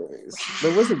Boy movies.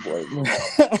 The Wizard Boy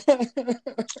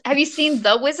movies. Have you seen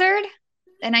The Wizard?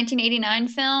 A 1989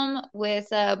 film with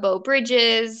Beau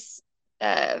Bridges,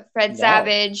 Fred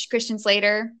Savage, Christian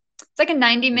Slater. It's like a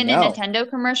 90-minute Nintendo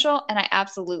commercial, and I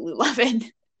absolutely love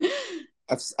it.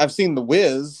 I've seen The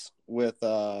Wiz with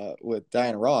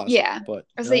Diana Ross. Yeah, but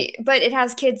it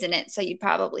has kids in it, so you'd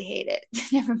probably hate it.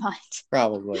 Never mind.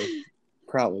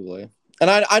 Probably. And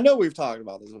I know we've talked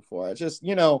about this before. It's just,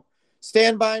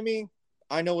 Stand By Me.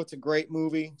 I know it's a great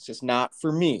movie. It's just not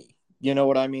for me. You know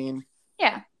what I mean?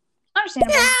 Yeah,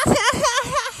 understandable.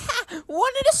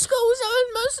 One of the schools I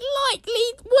would most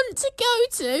likely want to go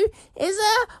to is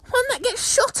one that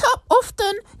gets shot up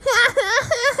often.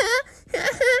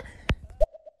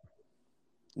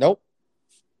 Nope,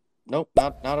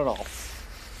 not at all.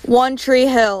 One Tree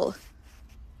Hill.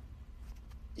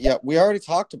 Yeah, we already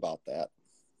talked about that.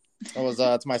 It was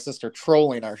it's my sister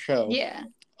trolling our show. Yeah.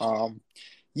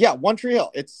 Yeah, One Tree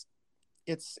Hill. It's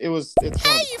Hey,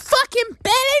 you fucking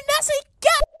Bellin, that's a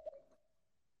gut.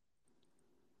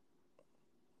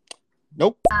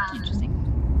 Nope.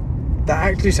 Interesting. That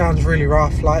actually sounds really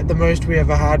rough. Like, the most we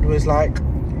ever had was like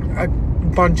a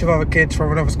bunch of other kids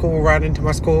from another school ran into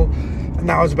my school, and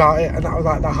that was about it. And that was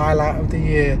like the highlight of the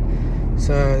year.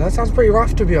 So that sounds pretty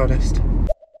rough, to be honest.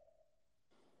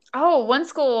 Oh, one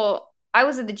school, I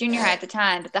was at the junior high at the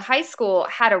time, but the high school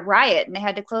had a riot and they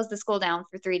had to close the school down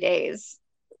for 3 days.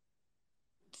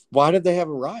 Why did they have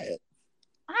a riot?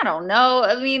 I don't know.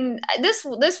 I mean, this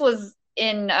was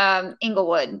in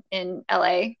Inglewood in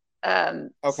LA. Okay.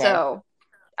 So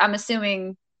I'm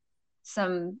assuming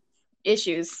some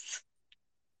issues.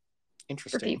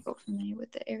 Interesting. For people familiar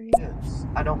with the area. Yes.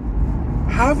 I don't.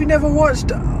 How have you never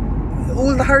watched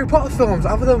all the Harry Potter films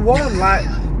other than one? Like,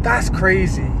 That's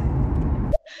crazy.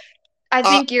 I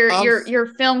think I'm your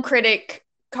film critic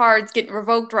card's getting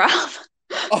revoked, Rob.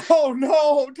 Oh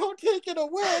no, don't take it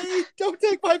away. Don't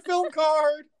take my film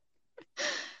card.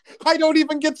 I don't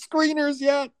even get screeners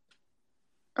yet.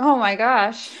 Oh my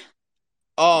gosh.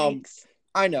 Yikes.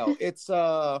 I know. It's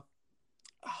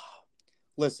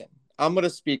listen, I'm going to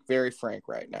speak very frank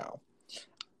right now.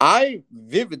 I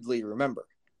vividly remember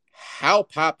how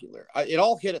popular it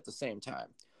all hit at the same time.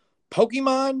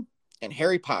 Pokemon and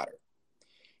Harry Potter.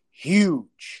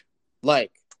 Huge.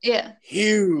 Like Yeah.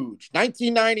 huge.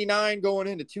 1999 going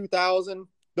into 2000.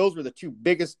 Those were the two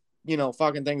biggest,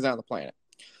 fucking things on the planet.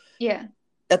 Yeah.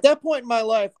 At that point in my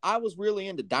life, I was really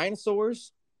into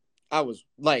dinosaurs. I was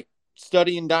like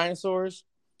studying dinosaurs.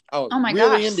 I was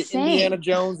really into same. Indiana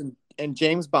Jones and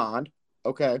James Bond.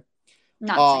 Okay.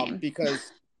 Not same.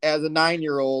 Because as a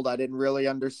 9-year-old, I didn't really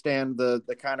understand the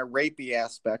kind of rapey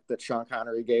aspect that Sean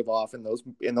Connery gave off in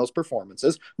those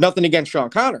performances. Nothing against Sean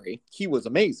Connery. He was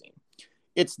amazing.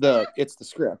 It's the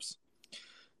scripts.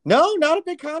 No, not a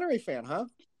big Connery fan, huh?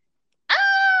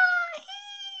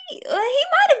 He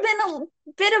might have been a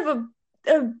bit of a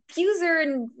abuser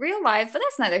in real life, but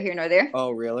that's neither here nor there.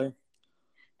 Oh, really?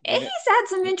 He's had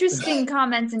some interesting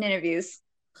comments in interviews.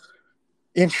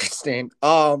 Interesting.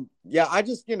 Yeah, I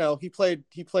just, he played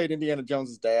Indiana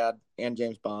Jones's dad and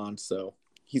James Bond, so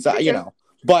he's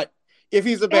but if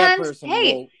he's a bad person,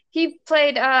 he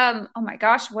played oh my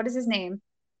gosh, what is his name?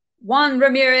 Juan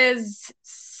Ramirez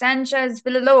Sanchez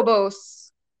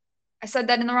Villalobos. I said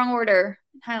that in the wrong order.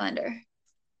 Highlander.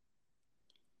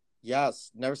 Yes,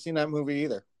 never seen that movie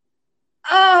either.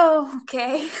 Oh,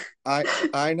 okay.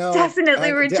 I know.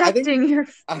 Definitely rejecting your.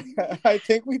 I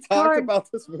think we talked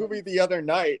about this movie the other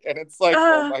night, and it's like,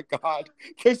 oh my god,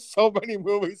 there's so many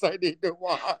movies I need to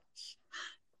watch.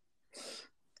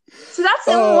 So that's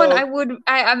the only one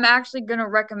I'm actually gonna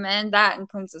recommend, that and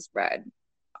Princess Bride.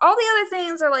 All the other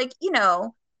things are like,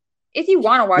 if you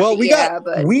want to watch but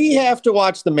we have to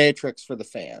watch The Matrix for the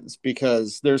fans,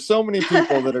 because there's so many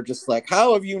people that are just like,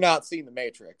 how have you not seen The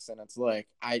Matrix? And it's like,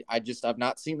 I've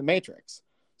not seen The Matrix.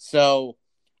 So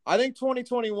I think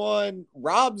 2021,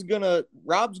 Rob's gonna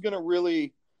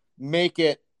really make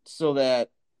it so that,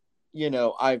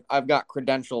 I've got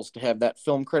credentials to have that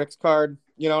film critics card.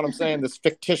 You know what I'm saying? This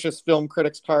fictitious film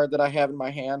critics card that I have in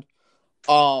my hand.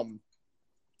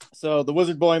 So the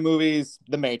Wizard Boy movies,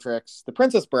 The Matrix, The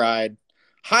Princess Bride,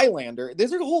 Highlander.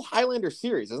 There's a whole Highlander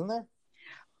series, isn't there?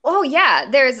 Oh yeah,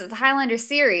 there's the Highlander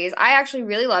series. I actually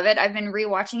really love it. I've been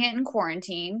rewatching it in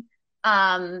quarantine.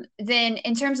 Then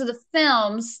in terms of the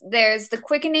films, there's The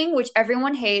Quickening, which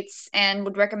everyone hates and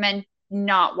would recommend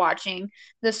not watching.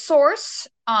 The Source,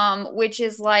 which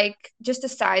is like just a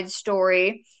side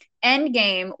story.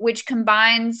 Endgame, which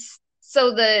combines.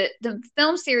 So the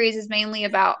film series is mainly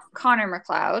about Connor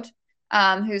McLeod,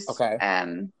 who's okay.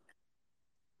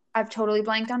 I've totally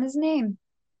blanked on his name.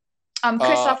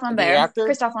 Christophe Lambert.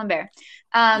 Christophe Lambert.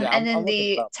 And then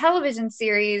the television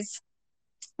series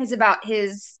is about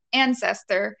his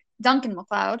ancestor, Duncan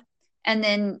MacLeod. And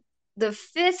then the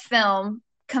fifth film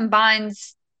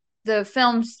combines the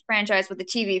film's franchise with the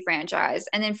TV franchise.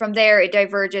 And then from there, it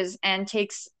diverges and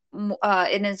takes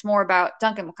it is more about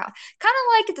Duncan MacLeod. Kind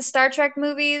of like the Star Trek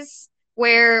movies,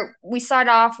 where we start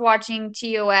off watching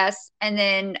TOS, and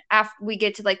then after we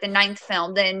get to like the 9th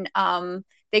film, then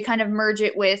they kind of merge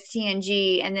it with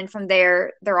TNG, and then from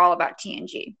there, they're all about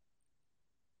TNG.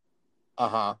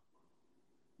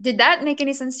 Did that make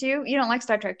any sense to you? You don't like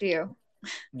Star Trek, do you?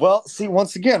 Well, see,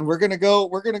 once again, we're gonna go.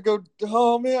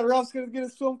 Oh man, Ralph's gonna get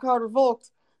his film card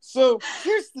revoked. So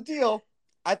here's the deal.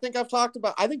 I think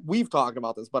we've talked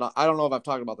about this, but I don't know if I've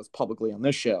talked about this publicly on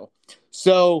this show.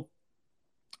 So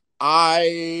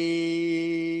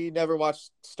I never watched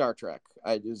Star Trek.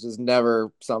 It was just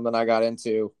never something I got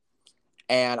into.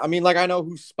 And I mean, like, I know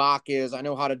who Spock is. I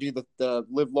know how to do the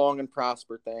live long and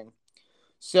prosper thing.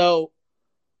 So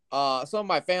some of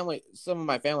my family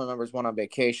members went on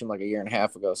vacation like a year and a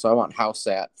half ago. So I went house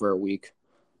sat for a week.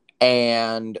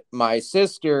 And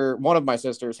one of my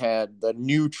sisters had the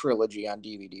new trilogy on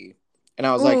DVD. And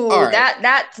I was like, all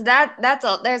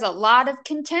right. There's a lot of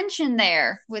contention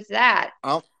there with that.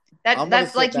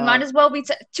 That's like, you might as well be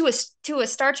to a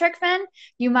Star Trek fan,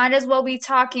 you might as well be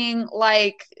talking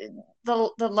like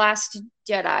the Last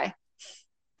Jedi.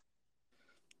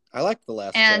 I like The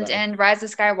Last Jedi. And Rise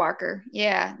of Skywalker.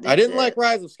 Yeah. I didn't like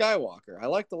Rise of Skywalker. I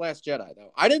like The Last Jedi,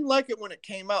 though. I didn't like it when it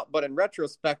came out, but in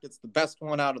retrospect, it's the best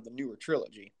one out of the newer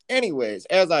trilogy. Anyways,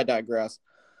 as I digress,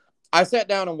 I sat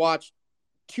down and watched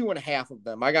 2.5 of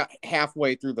them. I got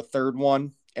halfway through the third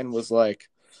one and was like,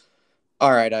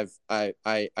 All right,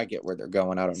 I get where they're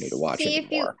going. I don't need to watch See, it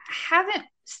if you anymore. haven't,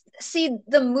 see,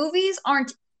 the movies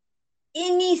aren't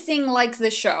anything like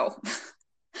the show.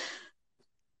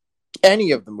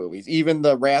 Any of the movies, even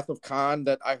the Wrath of Khan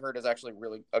that I heard is actually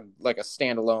really like a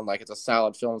standalone, like it's a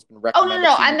solid film. It's been Oh recommended.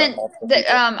 no, to I me by meant multiple the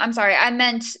people. I'm sorry, I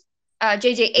meant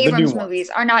J.J. The new Abrams ones.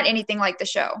 movies are not anything like the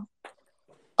show.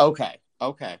 Okay.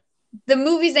 The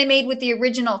movies they made with the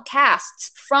original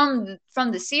casts from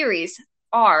the series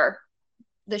are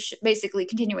basically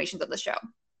continuations of the show.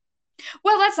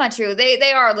 Well, that's not true.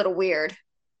 They are a little weird.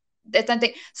 That's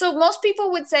something. So most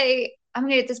people would say, I'm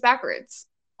gonna get this backwards.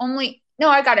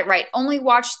 I got it right. Only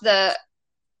watch the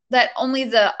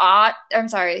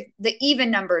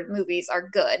even numbered movies are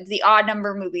good. The odd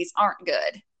number movies aren't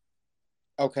good.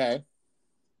 Okay.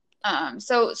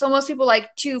 So most people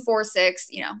like 2, 4, 6,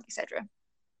 etc.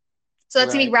 So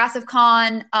that's gonna be Right. Wrath of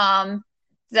Khan.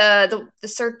 The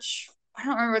search. I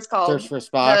don't remember what it's called. Search for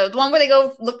Spock. The one where they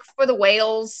go look for the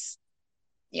whales.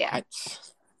 Yeah.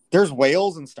 There's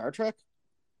whales in Star Trek?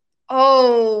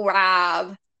 Oh,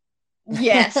 Rob.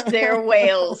 Yes, there are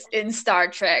whales in Star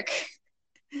Trek.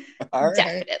 All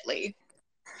right.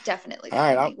 Definitely.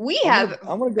 All right, We I'm have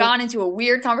gonna go. gone into a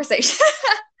weird conversation.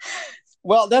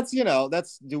 Well,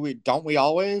 don't we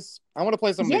always? I want to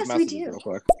play some of these Yes, we messages do. real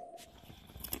quick.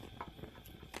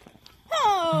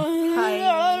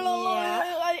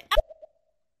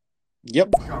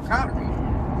 Yep.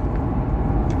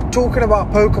 Talking about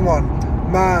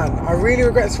Pokemon, man, I really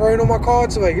regret throwing all my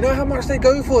cards away. You know how much they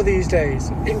go for these days?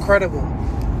 Incredible.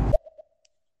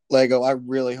 Lego, I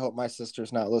really hope my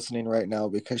sister's not listening right now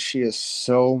because she is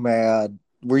so mad.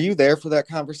 Were you there for that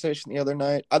conversation the other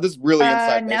night? This is really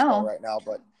inside baseball No. right now,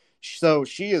 but so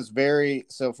she is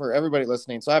so for everybody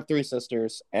listening, so I have 3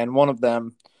 sisters, and one of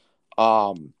them,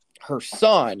 her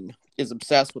son is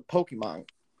obsessed with Pokemon,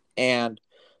 and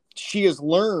she has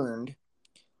learned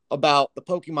about the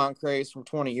Pokemon craze from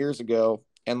 20 years ago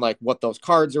and like what those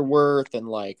cards are worth and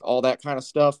like all that kind of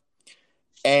stuff.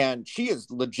 And she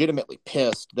is legitimately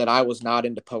pissed that I was not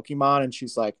into Pokemon. And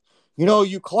she's like,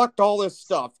 you collect all this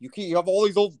stuff. You have all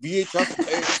these old VHS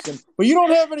tapes, but you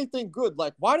don't have anything good.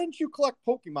 Like, why didn't you collect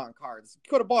Pokemon cards? You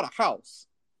could have bought a house.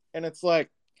 And it's like,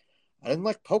 I didn't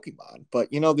like Pokemon, but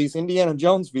these Indiana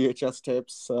Jones VHS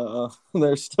tapes,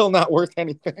 they're still not worth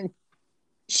anything.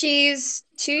 She's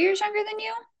 2 years younger than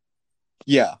you?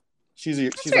 Yeah. She's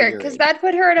weird, because that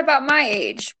put her at about my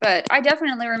age, but I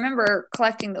definitely remember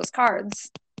collecting those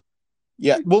cards.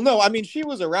 Yeah. Well, no, I mean, she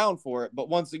was around for it, but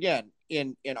once again,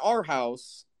 in our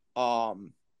house,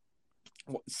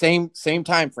 same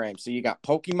time frame. So you got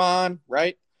Pokemon,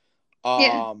 right?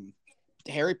 Yeah.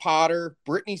 Harry Potter,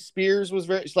 Britney Spears was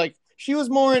she was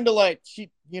more into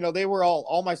they were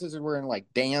all my sisters were in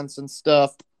like dance and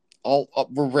stuff. All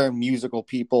were very musical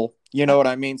people. You know what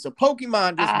I mean? So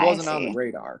Pokemon just wasn't on the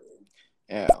radar.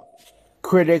 Yeah.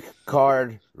 Critic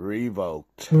card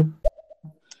revoked.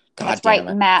 That's right,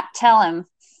 Matt. Tell him.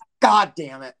 God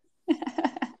damn it.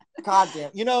 God damn.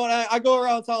 And I go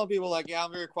around telling people like, yeah,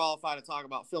 I'm very qualified to talk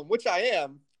about film, which I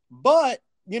am. But,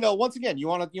 once again, you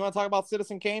want to talk about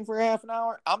Citizen Kane for half an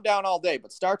hour? I'm down all day.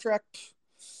 But Star Trek,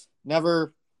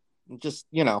 never, just,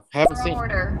 haven't seen.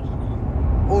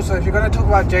 Also, if you're going to talk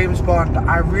about James Bond,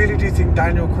 I really do think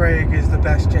Daniel Craig is the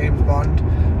best James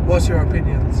Bond. What's your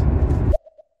opinions?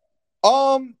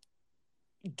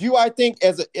 Do I think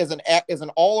as an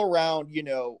all around,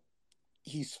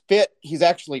 he's fit. He's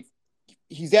actually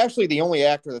the only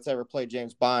actor that's ever played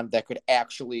James Bond that could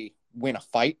actually win a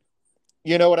fight.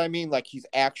 You know what I mean? Like he's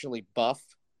actually buff.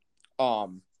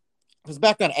 Because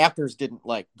back then actors didn't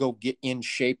like go get in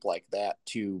shape like that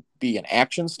to be an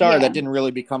action star. Yeah. That didn't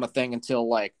really become a thing until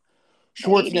like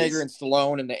Schwarzenegger and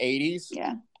Stallone in the 80s.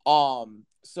 Yeah.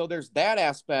 So there's that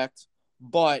aspect,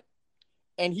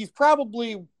 and he's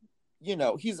probably,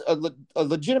 he's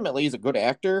legitimately he's a good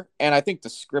actor, and I think the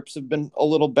scripts have been a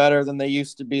little better than they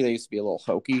used to be. They used to be a little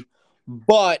hokey.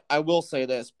 But I will say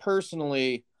this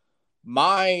personally,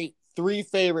 my 3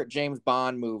 favorite James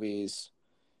Bond movies,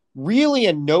 really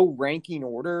in no ranking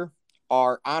order,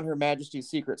 are On Her Majesty's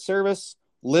Secret Service,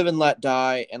 Live and Let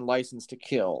Die, and License to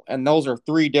Kill. And those are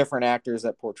 3 different actors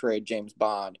that portrayed James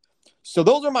Bond. So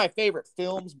those are my favorite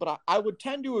films, but I would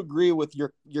tend to agree with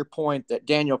your point that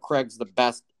Daniel Craig's the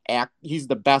best he's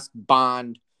the best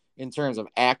Bond in terms of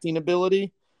acting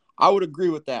ability. I would agree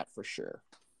with that for sure.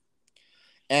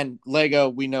 And Lego,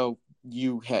 we know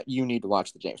you need to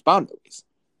watch the James Bond movies.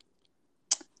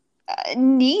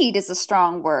 Need is a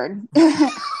strong word.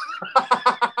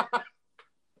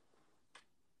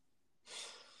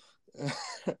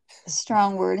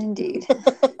 Strong word indeed.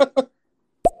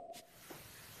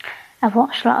 I've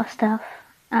watched a lot of stuff,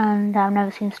 and I've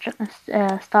never seen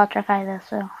Star Trek either.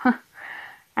 So,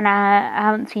 and I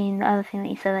haven't seen the other thing that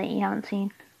you said that you haven't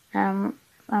seen. I'm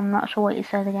not sure what you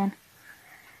said again.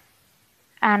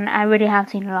 And I really have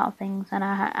seen a lot of things, and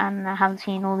I haven't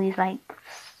seen all these like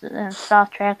Star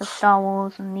Trek or Star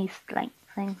Wars and these like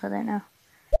things. I don't know.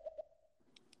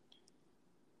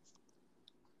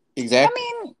 Exactly.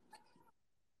 I mean,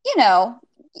 you know,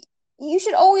 you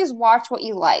should always watch what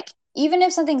you like. Even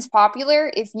if something's popular,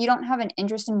 if you don't have an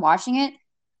interest in watching it,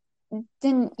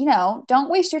 then, don't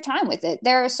waste your time with it.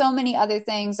 There are so many other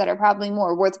things that are probably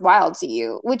more worthwhile to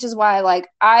you, which is why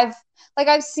I've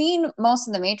seen most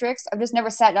of The Matrix. I've just never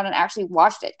sat down and actually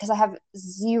watched it because I have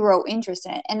zero interest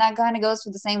in it. And that kind of goes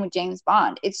for the same with James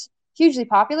Bond. It's hugely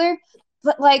popular,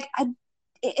 but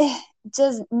it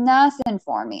does nothing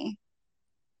for me.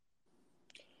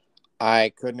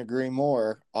 I couldn't agree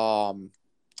more.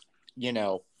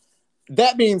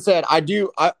 That being said, I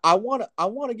want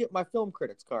to get my film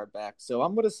critics card back. So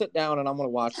I'm going to sit down and I'm going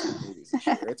to watch some movies this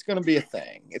year. It's going to be a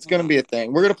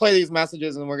thing. We're going to play these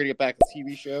messages and we're going to get back to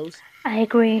TV shows. I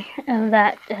agree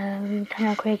that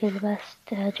Daniel Craig is the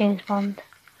best James Bond.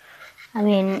 I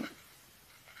mean,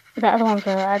 the other ones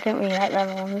I don't really like the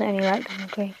other ones. I only like Daniel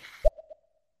Craig.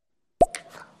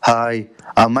 Hi,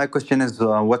 my question is,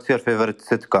 what's your favorite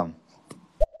sitcom?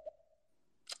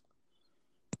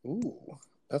 Ooh,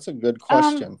 that's a good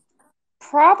question.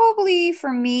 Probably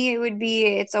for me, it would be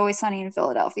It's Always Sunny in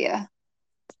Philadelphia.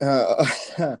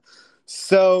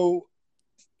 So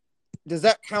does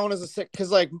that count as a sitcom?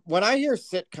 Because when I hear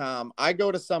sitcom, I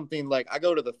go to something I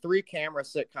go to the 3-camera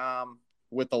sitcom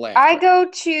with the laugh track. I go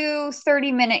to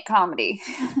 30-minute comedy.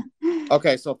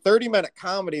 Okay, so 30-minute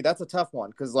comedy, that's a tough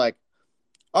one. Because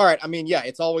all right, I mean, yeah,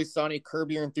 It's Always Sunny,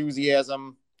 Curb Your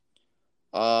Enthusiasm,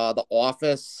 The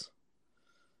Office,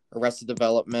 Arrested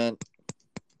Development.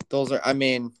 Those are,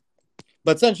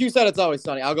 but since you said It's Always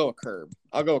Sunny, I'll go with Curb.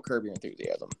 I'll go with Curb Your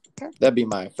Enthusiasm. Okay. That'd be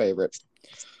my favorite.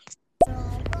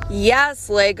 Yes,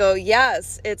 Lego,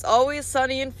 yes. It's Always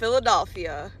Sunny in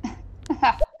Philadelphia.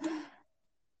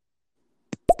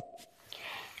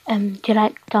 Do you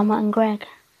like Dharma and Greg?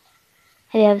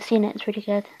 Have you ever seen it? It's pretty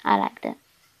good. I liked it.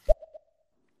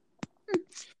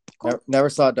 Cool. Never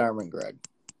saw Dharma and Greg.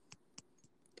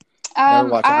 Never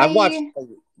watched it. I've watched a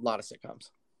lot of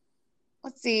sitcoms.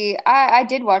 Let's see. I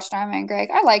did watch Dharma and Greg.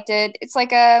 I liked it. It's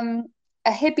like a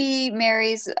hippie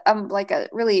marries a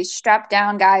really strapped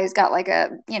down guy who's got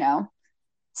a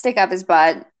stick up his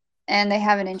butt, and they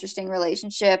have an interesting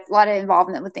relationship. A lot of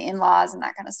involvement with the in-laws and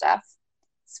that kind of stuff.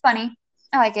 It's funny.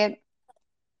 I like it.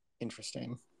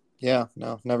 Interesting. Yeah,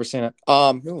 no, never seen it.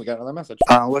 We got another message.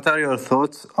 What are your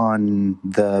thoughts on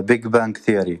the Big Bang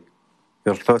Theory?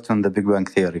 Your thoughts on the Big Bang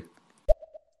Theory?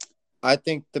 I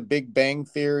think The Big Bang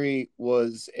Theory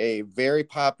was a very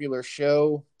popular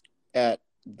show at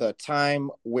the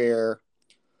time where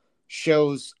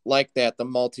shows like that, the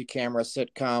multi-camera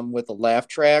sitcom with a laugh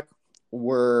track,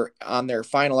 were on their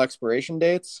final expiration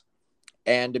dates.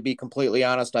 And to be completely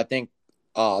honest, I think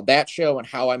that show and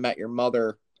How I Met Your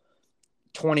Mother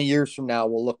 20 years from now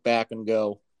will look back and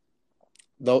go,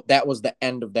 though, that was the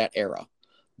end of that era.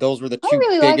 Those were the two biggest.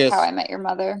 I really like How I Met Your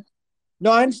Mother.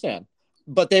 No, I understand.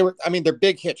 But they're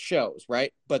big hit shows,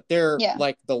 right? But they're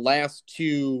the last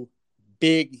two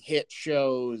big hit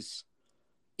shows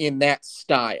in that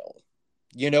style.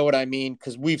 You know what I mean?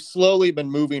 Because we've slowly been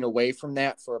moving away from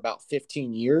that for about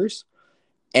 15 years.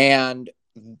 And,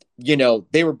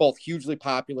 they were both hugely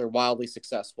popular, wildly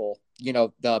successful.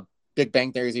 The Big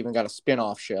Bang Theory's even got a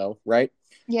spin-off show, right?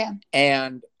 Yeah.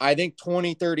 And I think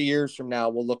 20, 30 years from now,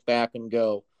 we'll look back and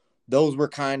go, those were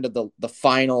kind of the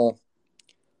final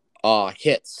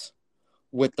hits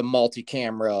with the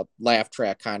multi-camera laugh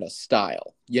track kind of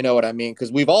style. You know what I mean?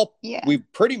 Because we've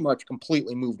pretty much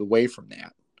completely moved away from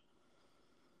that.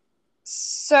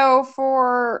 So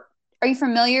are you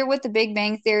familiar with the Big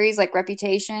Bang Theory's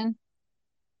reputation?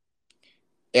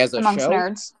 As a amongst show?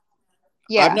 Nerds?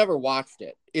 Yeah. I've never watched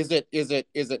it. Is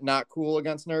it not cool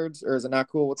against nerds, or is it not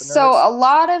cool with the nerds? So a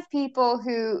lot of people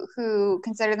who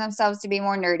consider themselves to be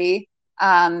more nerdy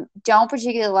don't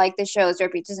particularly like the show's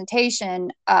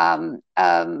representation of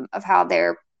how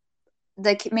the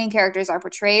main characters are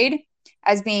portrayed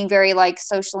as being very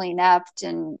socially inept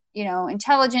and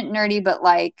intelligent, nerdy, but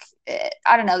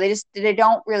I don't know, they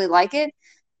don't really like it.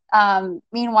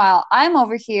 Meanwhile, I'm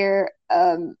over here,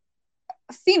 a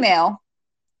female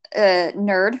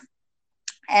nerd,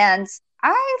 and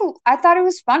I thought it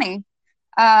was funny.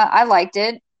 I liked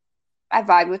it. I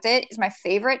vibe with it. Is my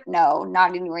favorite? No,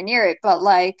 not anywhere near it. But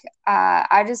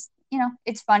I just,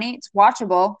 it's funny. It's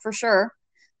watchable for sure.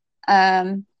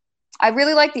 I I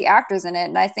really like the actors in it,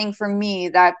 and I think for me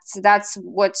that's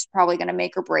what's probably going to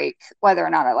make or break whether or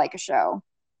not I like a show.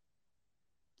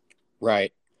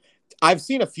 Right. I've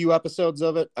seen a few episodes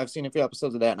of it. I've seen a few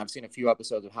episodes of that, and I've seen a few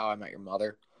episodes of How I Met Your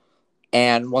Mother.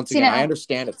 And once again, I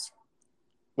understand it's.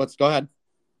 Go ahead.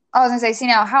 I was gonna say, see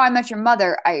now, How I Met Your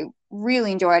Mother, I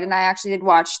really enjoyed, and I actually did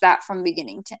watch that from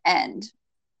beginning to end.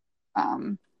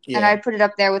 And I put it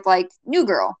up there with like New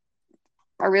Girl.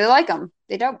 I really like them.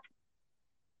 They dope.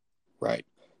 Right.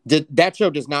 That show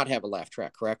does not have a laugh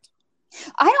track, correct?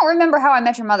 I don't remember How I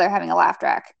Met Your Mother having a laugh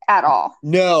track at all.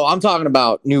 No, I'm talking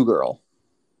about New Girl.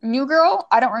 New Girl?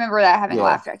 I don't remember that having a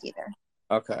laugh track either.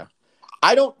 Okay.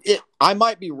 I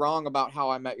might be wrong about How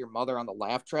I Met Your Mother on the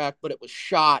laugh track, but it was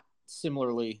shot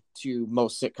similarly to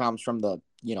most sitcoms from the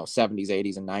 70s,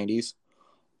 80s, and 90s.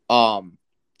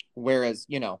 Whereas,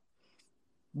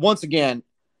 once again,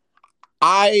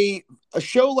 a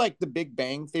show like The Big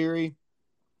Bang Theory,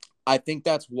 I think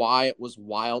that's why it was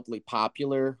wildly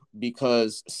popular,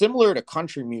 because similar to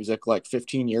country music like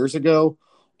 15 years ago,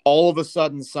 all of a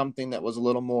sudden something that was a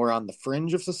little more on the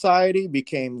fringe of society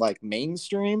became like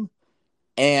mainstream.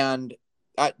 And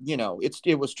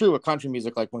it was true of country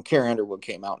music. Like when Carrie Underwood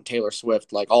came out and Taylor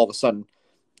Swift, like all of a sudden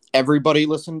everybody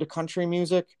listened to country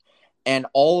music. And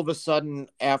all of a sudden,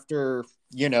 after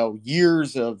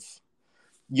years of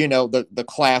the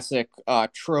classic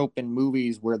trope in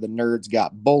movies where the nerds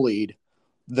got bullied,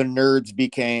 the nerds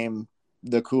became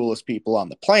the coolest people on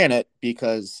the planet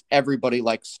because everybody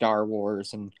likes Star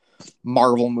Wars and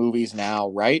Marvel movies now,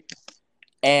 right?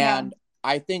 And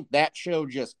I think that show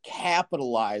just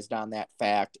capitalized on that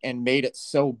fact and made it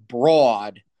so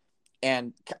broad.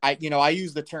 And I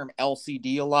use the term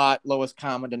LCD a lot, lowest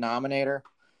common denominator.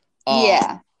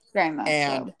 Very much.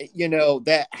 And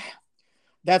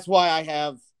that's why I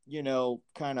have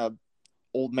kind of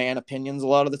old man opinions a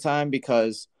lot of the time,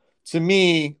 because to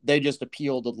me they just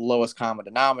appeal to the lowest common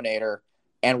denominator,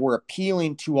 and we're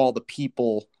appealing to all the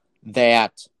people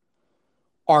that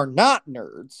are not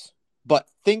nerds but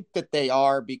think that they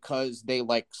are because they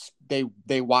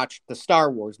watched the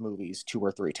Star Wars movies 2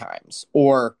 or 3 times,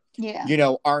 or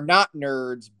are not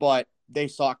nerds but they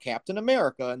saw Captain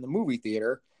America in the movie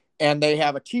theater and they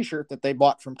have a t-shirt that they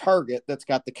bought from Target that's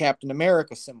got the Captain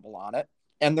America symbol on it,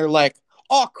 and they're like,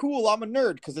 oh cool, I'm a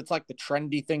nerd, because it's like the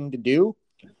trendy thing to do.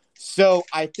 So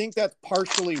I think that's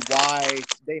partially why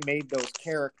they made those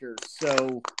characters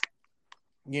so,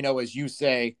 as you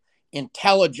say,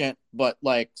 intelligent but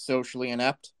like socially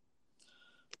inept.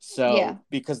 So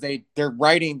because they're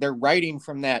writing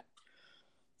from that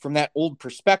old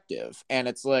perspective, and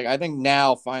it's like, I think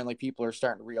now finally people are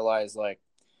starting to realize, like,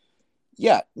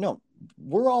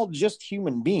 we're all just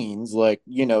human beings. Like,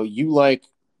 you like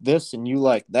this and you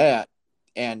like that,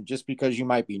 and just because you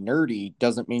might be nerdy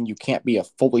doesn't mean you can't be a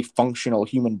fully functional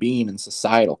human being in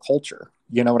societal culture.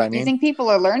 You know what I mean? Do you think people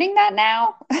are learning that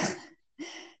now?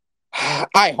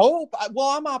 I hope. Well,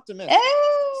 I'm optimistic.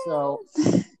 So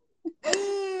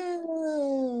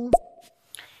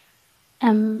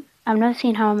I've never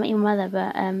seen How I Met Your Mother,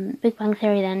 but Big Bang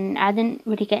Theory, then I didn't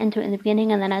really get into it in the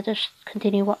beginning, and then I just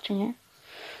continued watching it.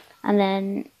 And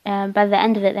then by the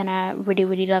end of it, then I really,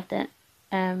 really loved it.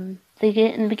 In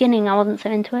the beginning, I wasn't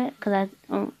so into it because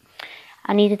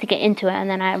I needed to get into it, and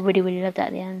then I really, really loved it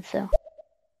at the end. So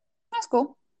that's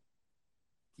cool.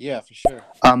 Yeah, for sure.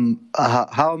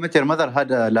 How I Met Your Mother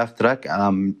had a laugh track.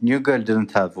 New Girl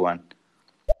didn't have one.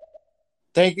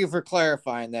 Thank you for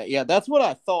clarifying that. Yeah, that's what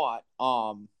I thought.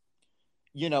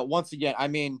 Once again, I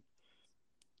mean,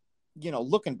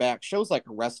 looking back, shows like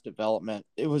Arrested Development,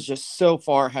 it was just so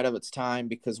far ahead of its time,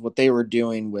 because what they were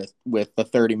doing with the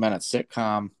 30-minute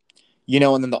sitcom,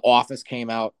 and then The Office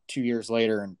came out 2 years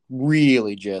later and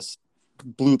really just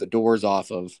blew the doors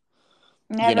off of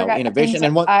innovation.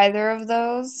 And either of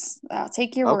those, I'll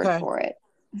take your word for it.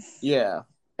 Yeah.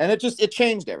 And it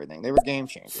changed everything. They were game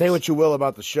changers. Say what you will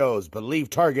about the shows, but leave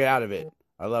Target out of it.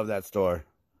 I love that store.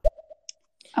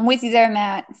 I'm with you there,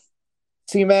 Matt.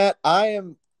 See, Matt, I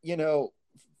am, a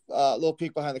little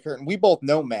peek behind the curtain. We both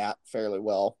know Matt fairly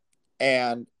well.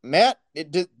 And Matt,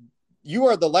 you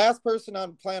are the last person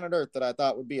on planet Earth that I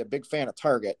thought would be a big fan of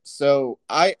Target. So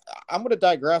I'm going to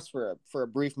digress for a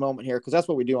brief moment here, because that's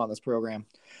what we do on this program.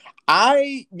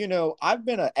 I've been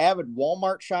an avid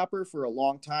Walmart shopper for a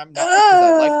long time. Not because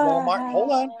I like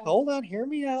Walmart. Hold on. Hear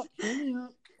me out.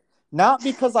 Not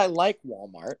because I like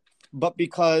Walmart, but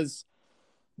because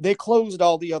they closed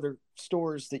all the other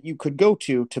stores that you could go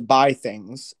to buy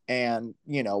things. And,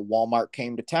 Walmart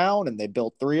came to town and they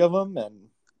built 3 of them, and,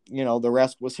 the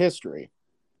rest was history.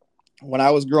 When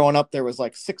I was growing up, there was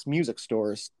like 6 music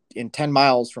stores in 10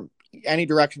 miles from any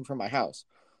direction from my house.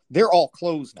 they're all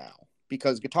closed now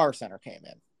because Guitar Center came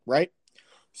in, right?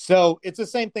 So it's the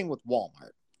same thing with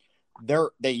Walmart.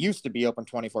 They used to be open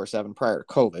 24/7 prior to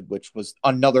COVID, which was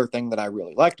another thing that I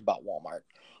really liked about Walmart.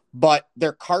 But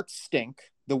their carts stink.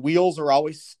 The wheels are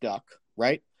always stuck,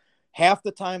 right? Half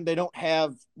the time they don't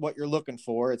have what you're looking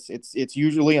for. It's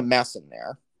usually a mess in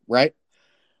there, right?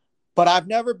 But I've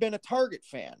never been a Target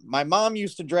fan. My mom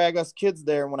used to drag us kids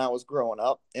there when I was growing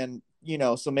up, and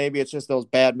so maybe it's just those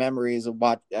bad memories of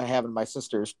having my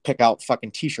sisters pick out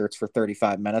fucking t-shirts for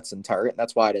 35 minutes in Target, and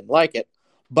that's why I didn't like it.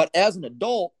 But as an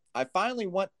adult, I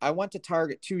went to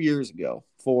Target 2 years ago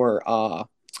for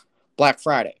Black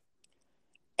Friday.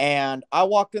 And I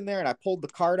walked in there and I pulled the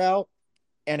cart out,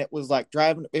 and it was like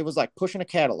pushing a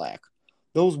Cadillac.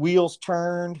 Those wheels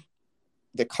turned.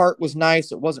 The cart was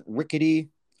nice. It wasn't rickety.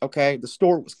 Okay. The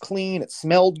store was clean. It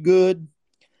smelled good.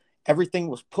 Everything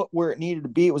was put where it needed to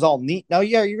be. It was all neat. Now,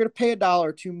 yeah, you're going to pay $1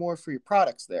 or $2 more for your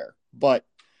products there, but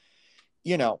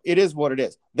it is what it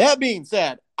is. That being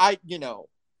said,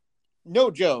 no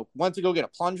joke, went to go get a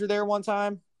plunger there one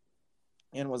time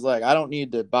and was like, I don't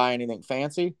need to buy anything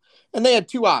fancy. And they had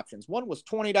two options. One was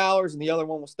 $20 and the other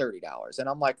one was $30. And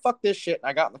I'm like, fuck this shit. And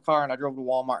I got in the car and I drove to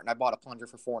Walmart and I bought a plunger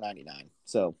for $4.99.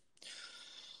 So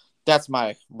that's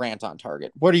my rant on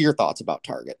Target. What are your thoughts about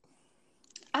Target?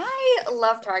 I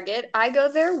love Target. I go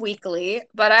there weekly,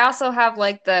 but I also have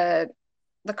like the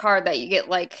card that you get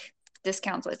like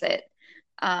discounts with it.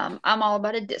 I'm all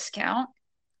about a discount.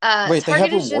 Wait, Target they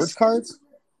have rewards cards?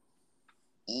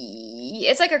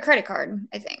 It's like a credit card,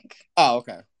 I think. Oh,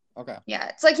 okay. Yeah,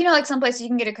 it's like like some places you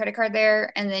can get a credit card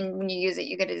there, and then when you use it,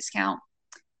 you get a discount.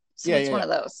 So it's one of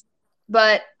those.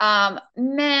 But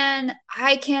man,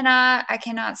 I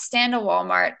cannot stand a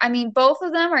Walmart. I mean, both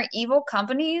of them are evil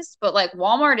companies, but like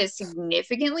Walmart is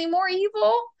significantly more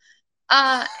evil.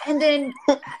 And then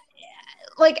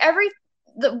like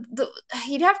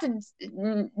you'd have to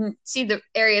see the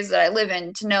areas that I live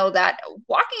in to know that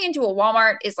walking into a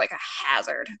Walmart is like a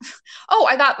hazard. Oh,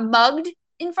 I got mugged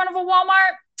in front of a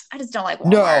Walmart. I just don't like Walmart.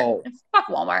 No. Fuck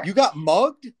Walmart. You got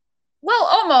mugged? Well,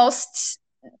 almost.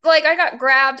 Like, I got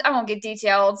grabbed. I won't get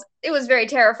details. It was very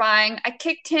terrifying. I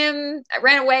kicked him. I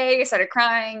ran away. I started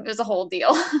crying. It was a whole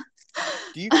deal.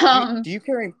 Do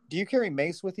you carry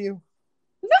mace with you?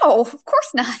 No, of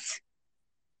course not.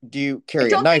 Do you carry a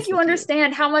knife? I don't think you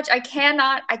understand how much I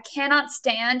cannot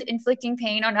stand inflicting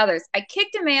pain on others. I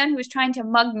kicked a man who was trying to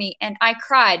mug me, and I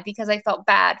cried because I felt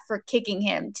bad for kicking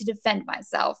him to defend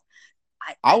myself.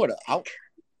 I would have.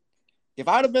 If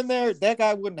I'd have been there, that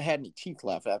guy wouldn't have had any teeth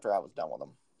left after I was done with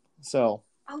him. So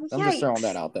I'm just throwing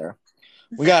that out there.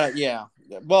 We got it. Yeah.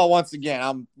 Well, once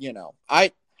again,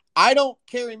 I don't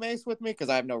carry mace with me because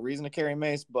I have no reason to carry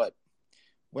mace, but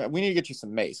we need to get you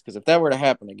some mace because if that were to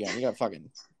happen again, you got fucking,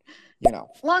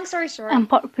 Long story short.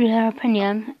 Unpopular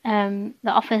opinion. The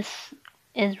Office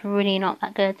is really not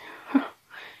that good.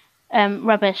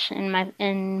 Rubbish in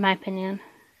my opinion.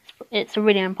 It's a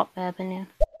really unpopular opinion.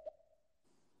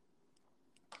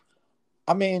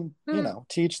 I mean, to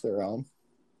each their own.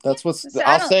 That's what's.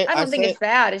 I don't think it's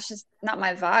bad. It's just not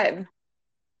my vibe.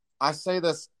 I say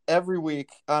this every week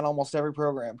on almost every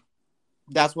program.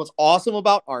 That's what's awesome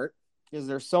about art is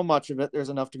there's so much of it. There's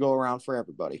enough to go around for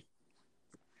everybody.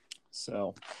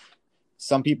 So,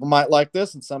 some people might like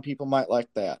this, and some people might like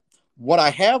that. What I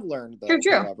have learned, though,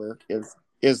 however,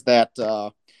 is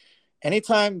that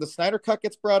anytime the Snyder Cut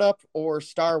gets brought up or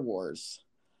Star Wars,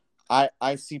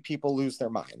 I see people lose their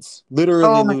minds.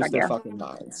 Literally lose their fucking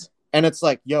minds. And it's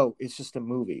like, yo, it's just a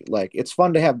movie. Like, it's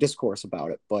fun to have discourse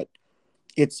about it, but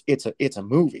it's a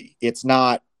movie. It's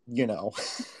not,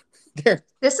 this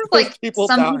is like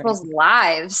some people's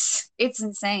lives. It's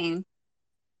insane.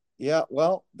 Yeah,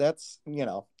 well, that's,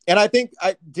 and I think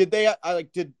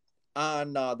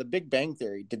on the Big Bang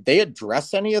Theory, did they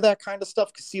address any of that kind of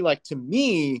stuff? Because see, like, to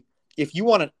me, if you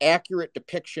want an accurate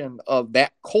depiction of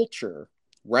that culture,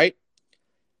 right?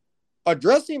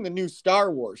 Addressing the new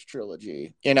Star Wars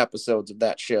trilogy in episodes of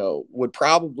that show would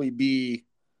probably be,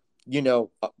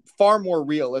 far more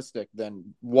realistic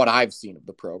than what I've seen of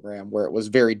the program, where it was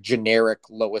very generic,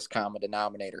 lowest common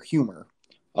denominator humor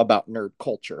about nerd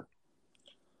culture.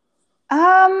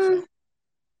 I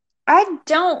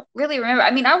don't really remember.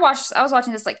 I mean, I was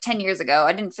watching this like 10 years ago.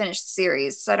 I didn't finish the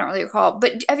series, so I don't really recall.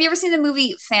 But have you ever seen the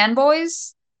movie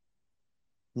Fanboys?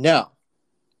 No.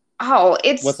 Oh,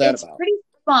 what's that about? Pretty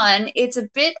fun. It's a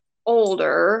bit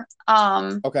older.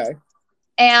 Okay.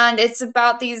 And it's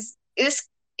about these.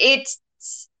 It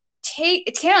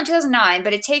came out in 2009,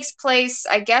 but it takes place,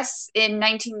 I guess, in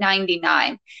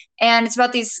 1999, and it's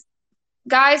about these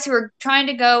guys who are trying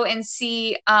to go and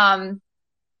see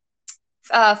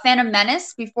Phantom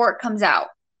Menace before it comes out.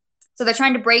 So they're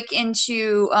trying to break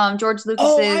into George Lucas's.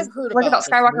 Oh, I've heard what's it about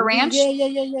called? Skywalker movie. Ranch.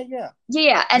 Yeah.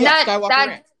 Yeah, and Skywalker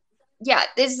Ranch. Yeah,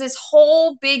 there's this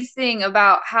whole big thing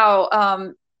about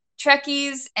how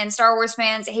Trekkies and Star Wars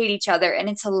fans hate each other, and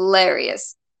it's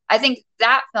hilarious. I think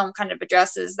that film kind of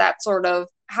addresses that sort of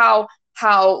how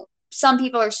some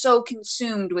people are so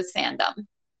consumed with fandom.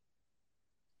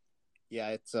 Yeah,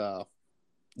 it's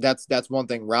that's one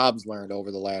thing Rob's learned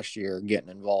over the last year getting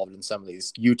involved in some of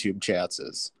these YouTube chats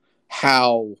is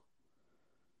how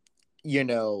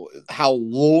how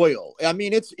loyal. I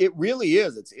mean, it really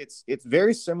is. It's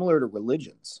very similar to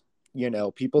religions,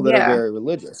 people that are very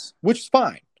religious, which is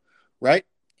fine, right?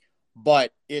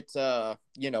 But it's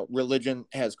religion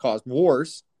has caused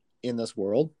wars in this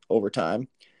world over time,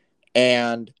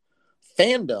 and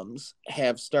fandoms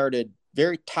have started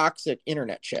very toxic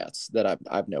internet chats that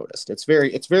I've noticed. It's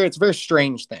a very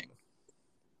strange thing.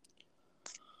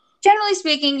 Generally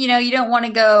speaking, you don't want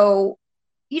to go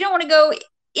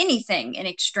anything in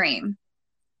extreme.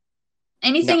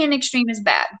 Anything in extreme is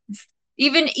bad.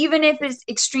 Even if it's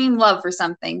extreme love for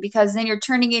something, because then you're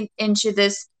turning it into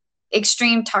this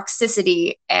extreme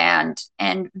toxicity and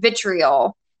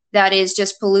vitriol that is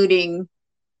just polluting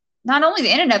not only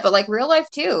the internet but like real life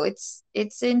too.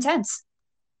 It's intense.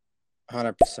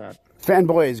 100%.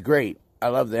 Fanboy is great. I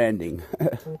love the ending.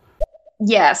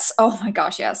 Yes. Oh my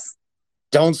gosh, yes.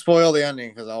 Don't spoil the ending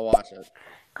because I'll watch it.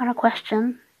 Got a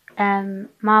question.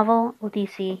 Marvel or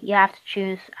DC? You have to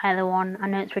choose either one. I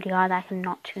know it's really hard. I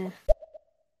cannot choose.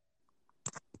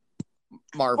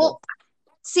 Marvel. Well,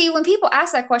 see, when people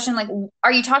ask that question, like,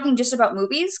 are you talking just about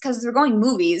movies? Because if we're going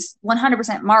movies,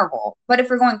 100% Marvel. But if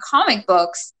we're going comic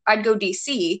books, I'd go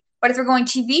DC. But if we're going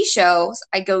TV shows,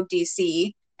 I'd go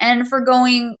DC. And if we're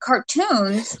going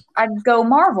cartoons, I'd go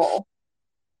Marvel.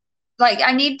 Like,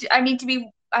 I need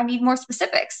more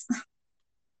specifics.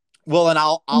 Well, and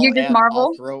I'll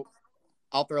Marvel.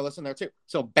 I'll throw this in there too.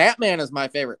 So Batman is my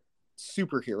favorite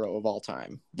superhero of all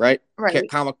time, right? Right.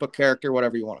 Comic book character,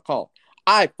 whatever you want to call it.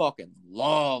 I fucking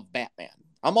love Batman.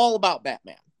 I'm all about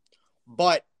Batman.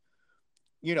 But,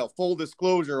 full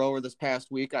disclosure, over this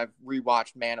past week, I've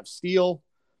rewatched Man of Steel,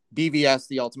 BVS,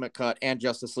 The Ultimate Cut, and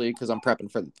Justice League because I'm prepping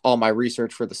for all my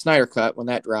research for the Snyder Cut when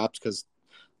that drops because,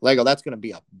 Lego, that's going to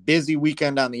be a busy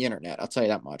weekend on the internet. I'll tell you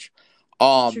that much.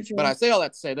 True. But I say all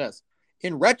that to say this.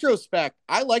 In retrospect,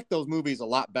 I like those movies a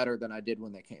lot better than I did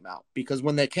when they came out. Because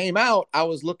when they came out, I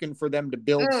was looking for them to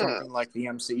build something like the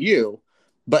MCU.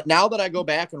 But now that I go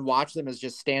back and watch them as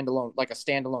just standalone, like a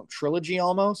standalone trilogy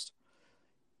almost,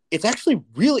 it's actually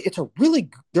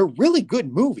they're really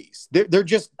good movies.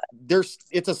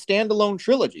 It's a standalone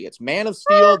trilogy. It's Man of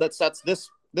Steel that sets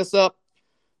this up.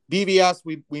 BVS,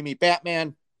 we meet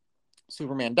Batman,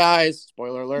 Superman dies,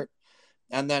 spoiler alert.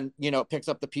 And then, it picks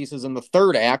up the pieces in the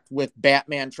third act with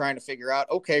Batman trying to figure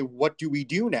out, okay, what do we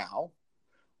do now?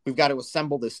 We've got to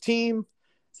assemble this team.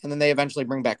 And then they eventually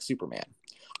bring back Superman.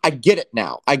 I get it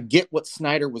now. I get what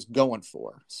Snyder was going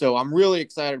for. So I'm really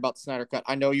excited about the Snyder Cut.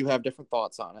 I know you have different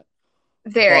thoughts on it.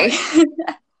 Very.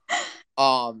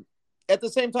 But, at the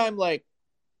same time, like,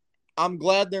 I'm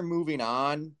glad they're moving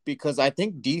on because I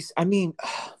think DC,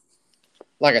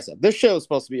 like I said, this show is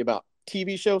supposed to be about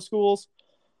TV show schools.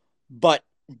 But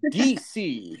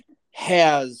DC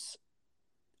has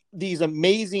these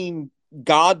amazing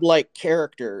godlike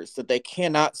characters that they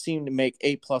cannot seem to make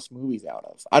A+ movies out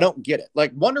of. I don't get it.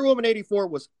 Like Wonder Woman 84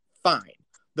 was fine.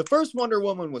 The first Wonder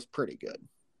Woman was pretty good.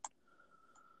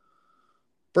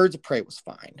 Birds of Prey was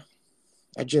fine.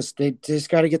 They just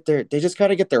got to get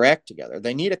their act together.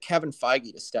 They need a Kevin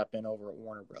Feige to step in over at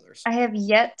Warner Brothers. I have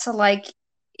yet to like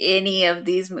any of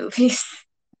these movies.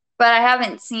 But I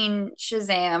haven't seen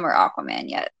Shazam or Aquaman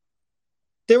yet.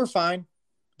 They were fine.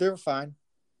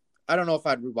 I don't know if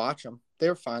I'd rewatch them. They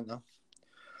were fine, though.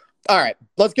 All right,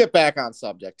 let's get back on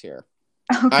subject here.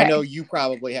 Okay. I know you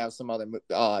probably have some other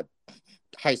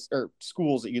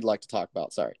schools that you'd like to talk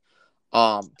about. Sorry.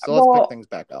 So let's pick things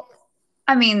back up.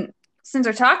 I mean, since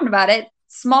we're talking about it,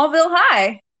 Smallville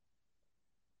High.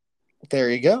 There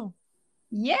you go.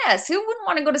 Yes, who wouldn't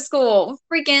want to go to school?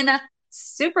 Freaking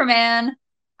Superman.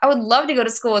 I would love to go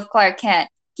to school with Clark Kent.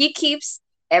 He keeps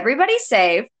everybody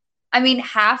safe. I mean,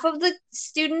 half of the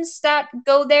students that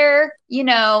go there,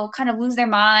 kind of lose their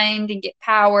mind and get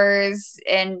powers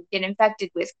and get infected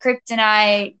with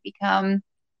kryptonite, become,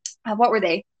 what were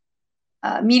they?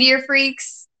 Meteor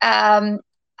freaks.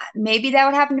 Maybe that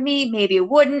would happen to me. Maybe it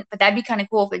wouldn't, but that'd be kind of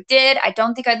cool if it did. I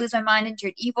don't think I'd lose my mind and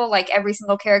turn evil like every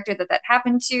single character that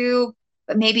happened to,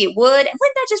 but maybe it would. And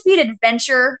wouldn't that just be an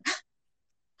adventure?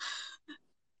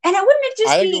 And it wouldn't it just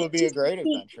I think be it would be a great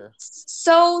adventure.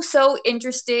 so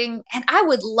interesting. And I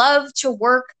would love to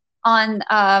work on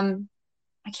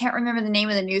I can't remember the name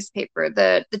of the newspaper,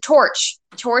 the Torch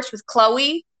with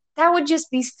Chloe. That would just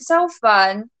be so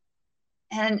fun.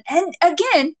 And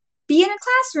again, be in a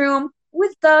classroom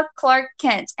with the Clark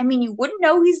Kent. I mean, you wouldn't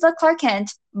know he's the Clark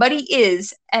Kent, but he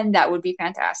is, and that would be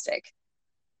fantastic.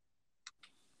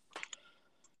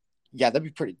 Yeah, that'd be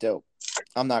pretty dope.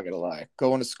 I'm not gonna lie.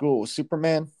 Going to school with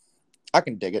Superman, I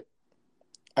can dig it.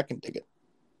 I'm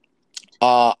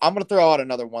gonna throw out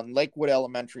another one, Lakewood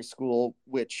Elementary School,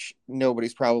 which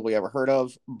nobody's probably ever heard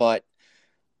of. But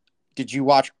did you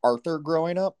watch Arthur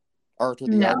growing up? Arthur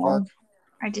the Aardvark?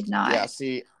 I did not. Yeah,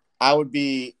 see, I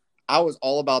was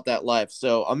all about that life.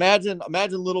 So imagine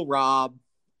little Rob,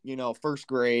 first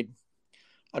grade.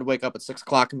 I'd wake up at 6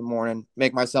 o'clock in the morning,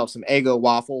 make myself some Eggo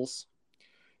waffles,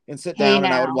 and sit down,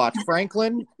 and I would watch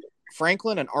Franklin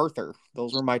and Arthur.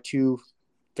 Those were my two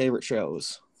favorite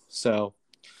shows. So,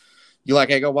 you like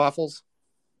Eggo waffles?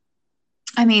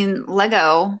 I mean,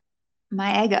 Lego,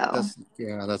 my Eggo.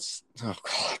 That's oh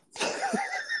god.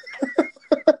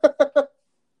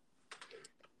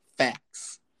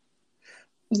 Facts.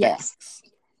 Yes. Facts.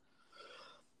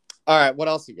 All right, what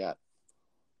else you got?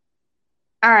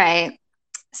 All right.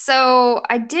 So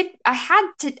I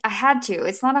had to.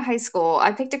 It's not a high school.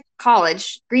 I picked a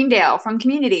college, Greendale from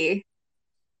Community.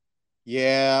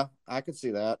 Yeah, I could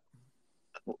see that.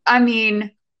 I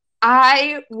mean,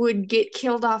 I would get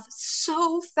killed off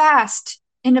so fast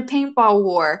in a paintball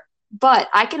war, but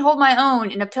I could hold my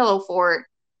own in a pillow fort,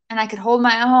 and I could hold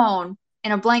my own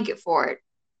in a blanket fort.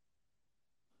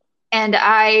 And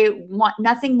I want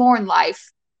nothing more in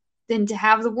life than to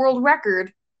have the world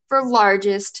record for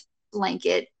largest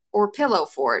blanket or pillow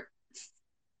fort.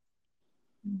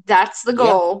 That's the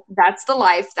goal. Yeah. That's the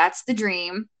life. That's the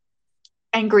dream.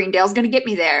 And Greendale's going to get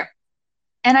me there.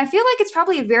 And I feel like it's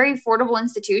probably a very affordable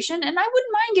institution, and I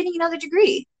wouldn't mind getting another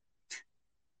degree.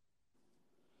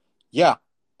 Yeah,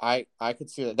 I could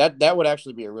see that. That would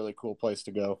actually be a really cool place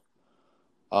to go.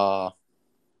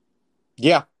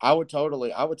 Yeah, I would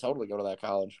totally go to that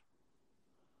college.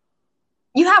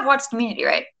 You have watched Community,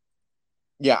 right?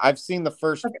 Yeah, I've seen the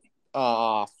first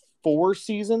 4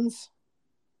 seasons.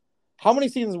 How many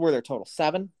seasons were there total?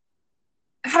 7?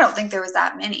 I don't think there was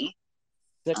that many.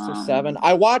 6 or 7.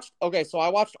 I watched,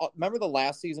 remember the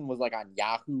last season was like on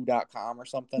yahoo.com or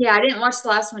something? Yeah, I didn't watch the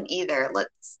last one either.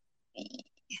 Let's see.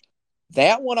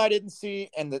 That one I didn't see,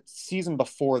 and the season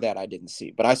before that I didn't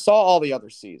see. But I saw all the other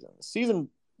seasons.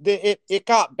 It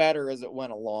got better as it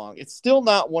went along. It's still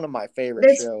not one of my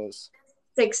favorite shows.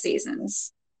 6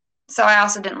 seasons. So I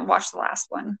also didn't watch the last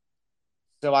one.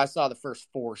 So I saw the first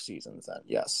 4 seasons then,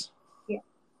 yes. Yeah.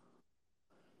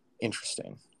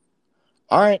 Interesting.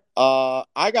 All right.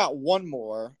 I got one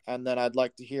more, and then I'd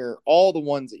like to hear all the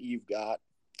ones that you've got.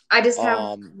 I just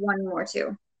have one more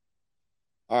too.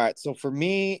 All right. So for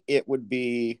me, it's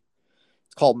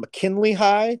called McKinley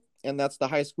High, and that's the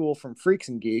high school from Freaks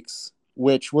and Geeks,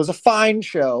 which was a fine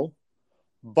show,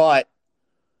 but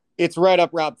it's right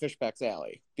up Rob Fishback's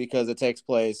alley because it takes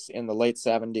place in the late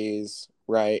 70s,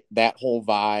 right? That whole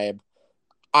vibe.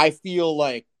 I feel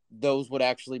like those would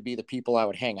actually be the people I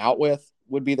would hang out with,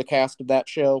 would be the cast of that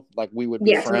show. Like we would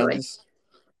be friends,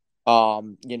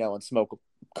 and smoke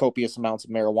copious amounts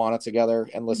of marijuana together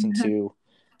and listen to,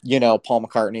 Paul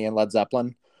McCartney and Led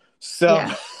Zeppelin.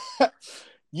 So,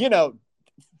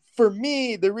 for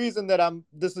me, the reason that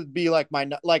this would be like my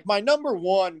number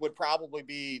one would probably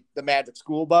be the Magic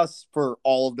School Bus for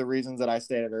all of the reasons that I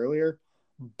stated earlier.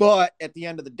 But at the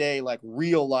end of the day, like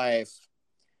real life,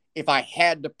 if I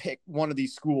had to pick one of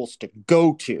these schools to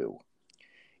go to,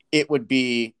 it would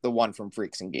be the one from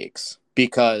Freaks and Geeks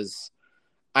because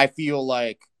I feel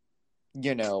like,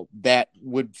 that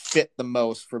would fit the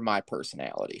most for my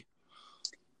personality.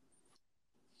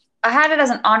 I had it as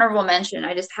an honorable mention.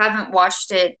 I just haven't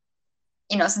watched it,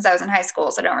 since I was in high school,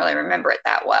 so I don't really remember it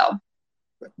that well.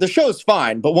 The show's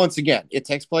fine, but once again, it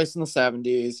takes place in the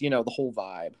 70s, the whole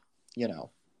vibe,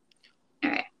 All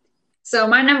right. So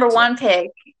my number one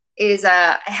pick is,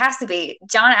 it has to be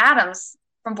John Adams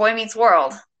from Boy Meets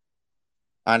World.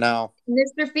 I know.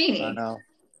 Mr. Feeney. I know.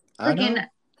 Freaking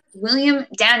William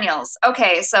Daniels.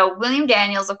 Okay, so William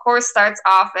Daniels, of course, starts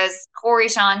off as Corey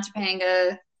Sean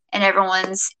Topanga and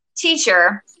everyone's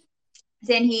teacher.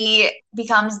 Then he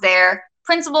becomes their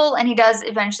principal, and he does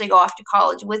eventually go off to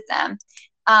college with them.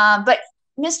 But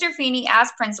Mr. Feeney,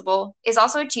 as principal, is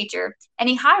also a teacher, and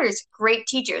he hires great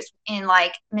teachers in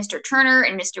like Mr. Turner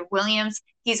and Mr. Williams.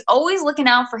 He's always looking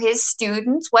out for his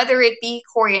students, whether it be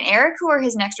Corey and Eric, who are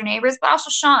his next door neighbors, but also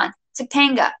Sean,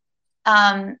 Topanga.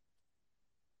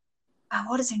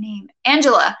 what is her name?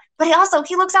 Angela. But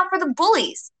he looks out for the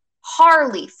bullies.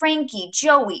 Harley, Frankie,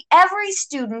 Joey. Every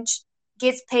student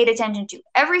gets paid attention to.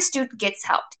 Every student gets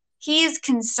helped. He is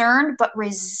concerned but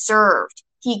reserved.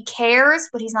 He cares,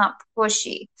 but he's not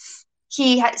pushy.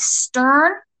 He has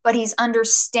stern, but he's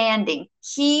understanding.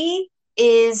 He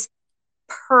is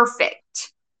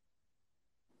perfect.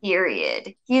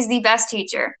 Period. He's the best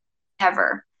teacher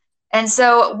ever. And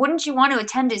so wouldn't you want to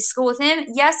attend his school with him?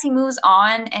 Yes, he moves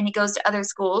on and he goes to other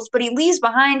schools, but he leaves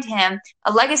behind him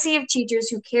a legacy of teachers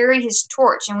who carry his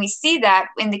torch. And we see that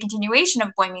in the continuation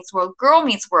of Boy Meets World, Girl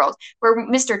Meets World, where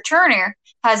Mr. Turner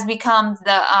has become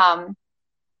the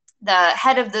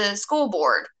head of the school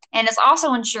board. And it's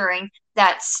also ensuring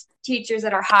that teachers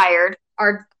that are hired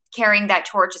are carrying that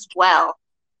torch as well.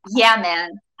 Yeah,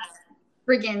 man.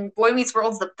 Friggin' Boy Meets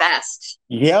World's the best.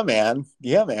 Yeah, man.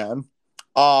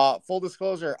 Full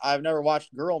disclosure, I've never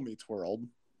watched Girl Meets World.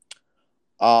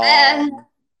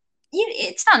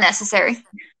 It's not necessary.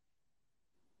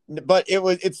 But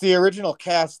it's the original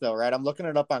cast though, right? I'm looking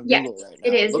it up on Google right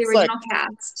now. It is the original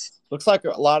cast. Looks like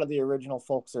a lot of the original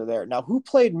folks are there. Now, who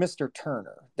played Mr.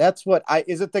 Turner? That's what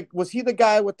was he the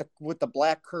guy with the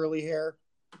black curly hair?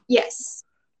 Yes.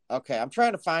 Okay, I'm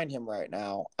trying to find him right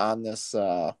now on this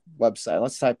website.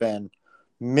 Let's type in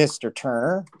Mr.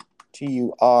 Turner,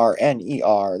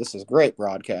 Turner. This is great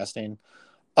broadcasting.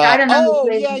 I don't know.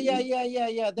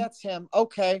 Yeah. That's him.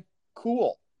 Okay,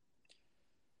 cool.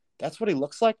 That's what he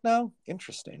looks like now.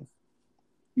 Interesting.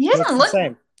 He doesn't look the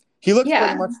same. He looks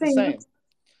pretty much the same.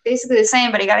 Basically the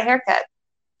same, but he got a haircut.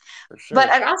 For sure. But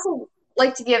I'd also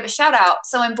like to give a shout out.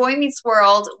 So in Boy Meets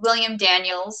World, William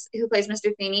Daniels, who plays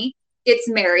Mr. Feeney, gets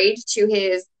married to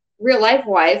his real life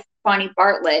wife, Bonnie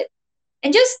Bartlett.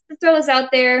 And just to throw this out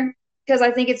there, because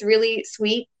I think it's really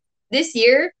sweet, this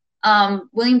year,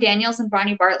 William Daniels and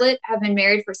Bonnie Bartlett have been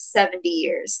married for 70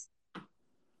 years.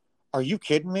 Are you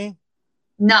kidding me?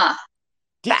 Nah.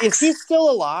 Is he still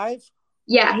alive?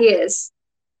 Yeah, he is.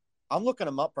 I'm looking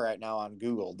him up right now on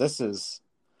Google. Did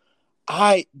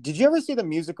you ever see the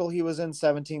musical he was in,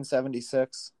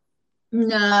 1776?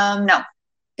 No.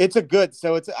 It's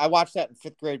I watched that in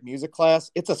 5th grade music class.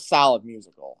 It's a solid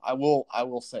musical. I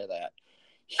will say that.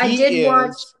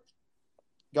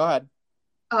 Go ahead.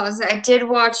 I did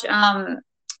watch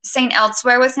St.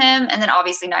 Elsewhere with him, and then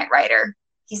obviously Knight Rider.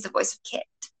 He's the voice of Kit.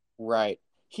 Right.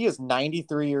 He is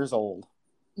 93 years old.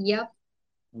 Yep.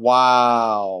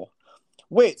 Wow.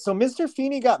 Wait, so Mr.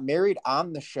 Feeney got married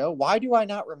on the show? Why do I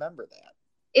not remember that?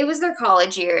 It was their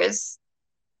college years.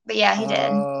 But yeah, he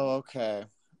did. Oh, okay.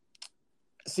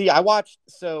 See,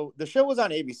 so the show was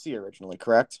on ABC originally,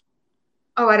 correct?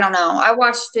 Oh, I don't know. I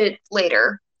watched it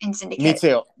later in syndication. Me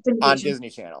too. On Disney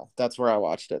Channel. That's where I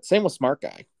watched it. Same with Smart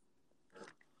Guy.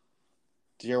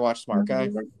 Did you ever watch Smart Guy?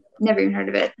 Never even heard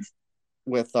of it.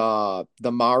 With the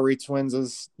Mowry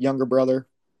twins' younger brother.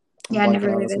 Yeah, I never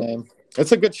heard of it.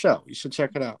 It's a good show. You should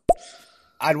check it out.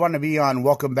 I'd want to be on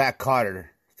Welcome Back, Kotter,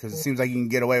 because it seems like you can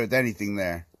get away with anything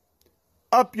there.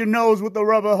 Up your nose with the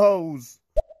rubber hose.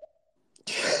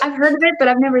 I've heard of it, but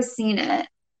I've never seen it.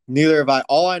 Neither have I.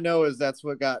 All I know is that's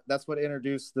what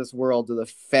introduced this world to the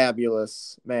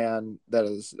fabulous man that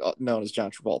is known as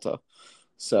John Travolta.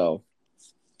 So.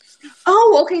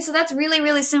 Oh, okay. So that's really,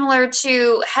 really similar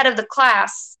to Head of the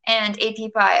Class and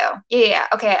AP Bio. Yeah.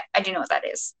 Okay. I do know what that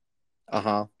is.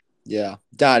 Yeah.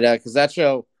 Because that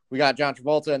show, we got John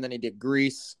Travolta, and then he did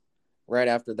Grease right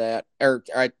after that. Or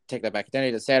I take that back. Then he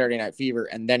did Saturday Night Fever,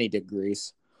 and then he did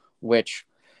Grease, which.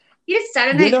 He did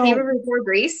Saturday Night Fever before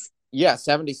Grease? Yeah,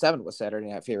 77 was Saturday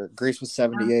Night Fever. Grease was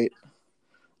 78.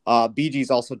 Bee Gees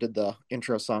also did the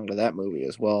intro song to that movie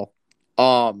as well.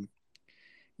 At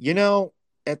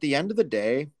the end of the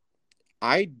day,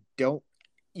 5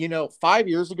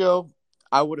 years ago,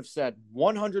 I would have said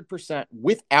 100%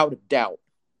 without a doubt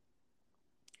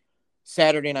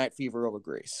Saturday Night Fever over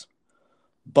Grease.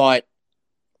 But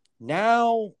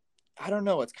now, I don't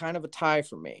know. It's kind of a tie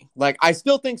for me. Like, I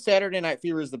still think Saturday Night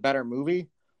Fever is the better movie,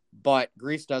 but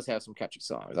Grease does have some catchy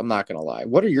songs. I'm not going to lie.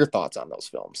 What are your thoughts on those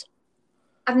films?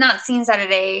 I've not seen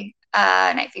Saturday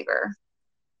Night Fever.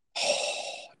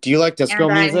 Do you like disco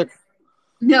music?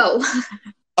 No.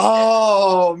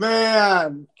 Oh,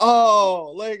 man.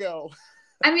 Oh, Lego.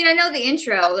 I mean, I know the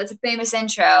intro. That's a famous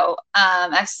intro.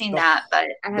 I've seen that, but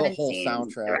I haven't seen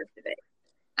soundtrack. The rest of it.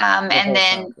 And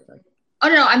then, oh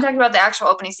no, I'm talking about the actual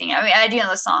opening scene. I mean, I do know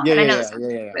the song, and I know the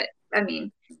song, but I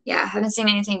mean, yeah, I haven't seen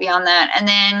anything beyond that. And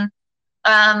then,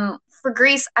 for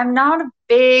Grease, I'm not a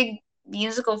big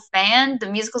musical fan.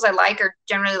 The musicals I like are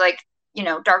generally like,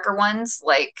 darker ones,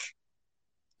 like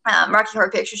Rocky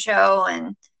Horror Picture Show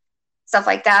and stuff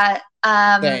like that.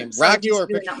 Same. So Rocky just Horror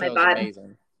really Picture not my Show is vibe.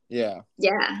 amazing. Yeah.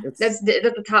 Yeah, It's that's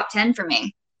the top 10 for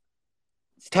me.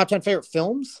 top 10 favorite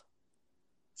films.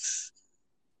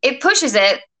 It pushes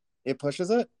it. It pushes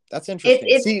it. That's It interesting.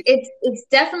 it's See, it's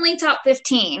definitely top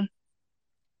 15.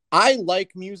 I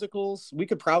like musicals. We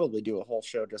could probably do a whole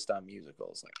show just on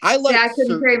musicals. Like I See, like I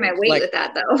couldn't carry my certain weight like with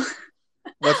that though.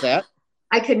 what's that?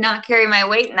 I could not carry my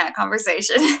weight in that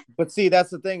conversation. But see, that's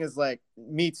the thing is like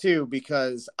me too,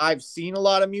 because I've seen a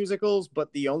lot of musicals,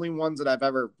 but the only ones that I've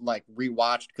ever like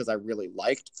rewatched because I really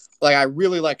liked, like I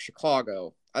really like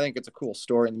Chicago. I think it's a cool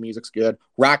story and the music's good.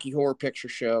 Rocky Horror Picture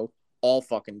Show, all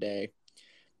fucking day.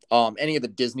 Any of the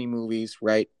Disney movies,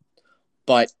 right?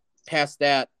 But past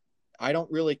that, I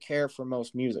don't really care for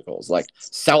most musicals, like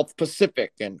South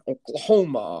Pacific and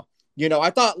Oklahoma. You know, I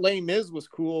thought Les Mis was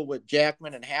cool with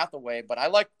Jackman and Hathaway, but I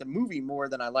liked the movie more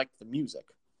than I liked the music.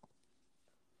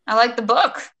 I like the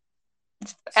book.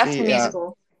 F the See,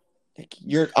 musical.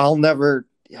 I'll never.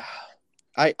 Yeah,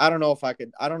 I don't know if I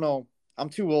could. I don't know. I'm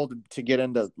too old to get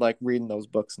into like reading those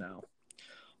books now.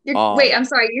 Wait, I'm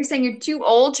sorry. You're saying you're too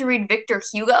old to read Victor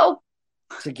Hugo?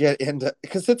 To get into,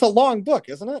 because it's a long book,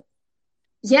 isn't it?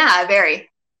 Yeah, very.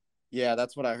 Yeah,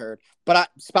 that's what I heard. But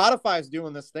Spotify's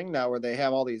doing this thing now where they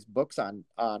have all these books on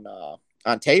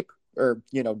tape or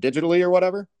digitally or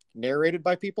whatever, narrated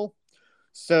by people.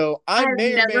 So I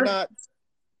may or may not.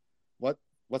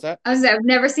 What's that? I've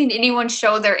never seen anyone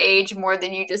show their age more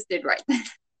than you just did right then.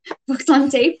 Books on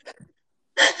tape.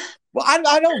 Well,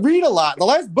 I don't read a lot. The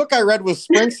last book I read was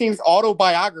Springsteen's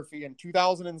autobiography in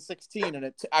 2016,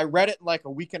 and I read it in like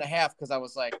a week and a half because I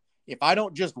was like, if I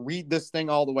don't just read this thing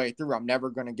all the way through, I'm never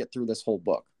going to get through this whole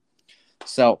book.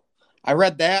 So I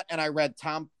read that, and I read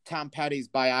Tom Petty's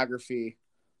biography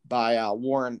by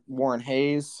Warren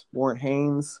Haynes.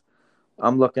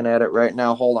 I'm looking at it right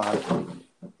now. Hold on.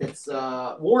 It's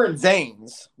Warren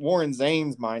Zanes. Warren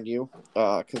Zanes, mind you,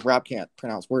 because Rob can't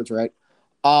pronounce words right.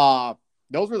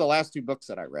 Those were the last two books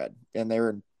that I read, and they were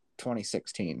in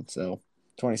 2016. So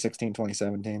 2016,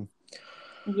 2017.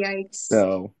 Yikes.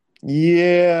 So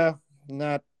yeah,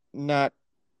 not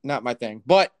my thing.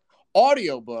 But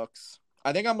audiobooks,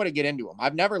 I think I'm going to get into them.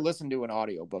 I've never listened to an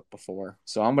audiobook before,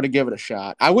 so I'm going to give it a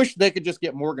shot. I wish they could just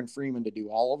get Morgan Freeman to do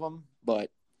all of them, but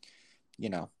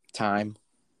time.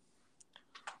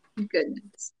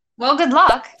 Goodness. Well, good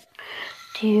luck.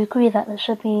 Do you agree that there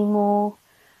should be more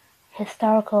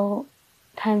historical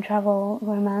time travel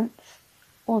romance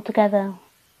all together,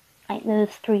 like those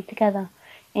three together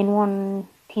in one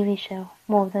TV show?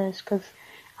 More of those, because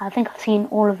I think I've seen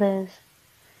all of those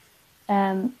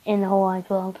in the whole wide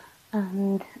world,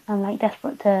 and I'm like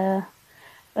desperate to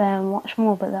watch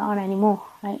more, but there aren't any more.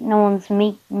 Like no one's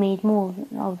made more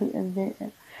of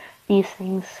these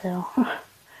things, so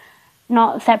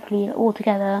not separately, all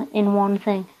together in one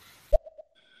thing.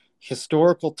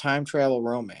 Historical time travel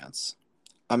romance.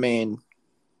 I mean,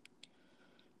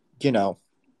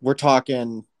 we're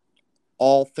talking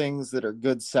all things that are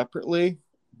good separately,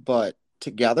 but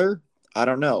together, I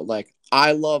don't know. Like,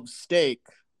 I love steak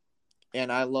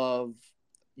and I love,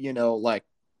 like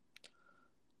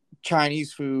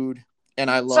Chinese food, and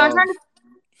I love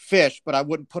fish, but I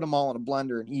wouldn't put them all in a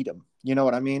blender and eat them. You know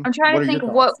what I mean? I'm trying to think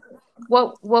what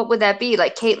would that be?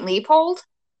 Like Kate Leopold?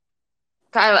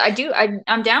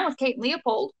 I'm down with Kate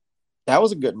Leopold. That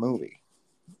was a good movie.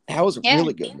 That was a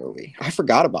really good movie. I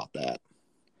forgot about that.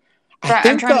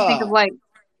 I'm trying to think of like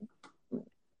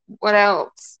what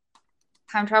else?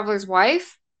 Time Traveler's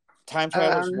Wife? Time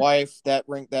Traveler's Wife, that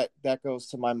goes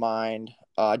to my mind.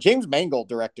 James Mangold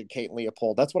directed Kate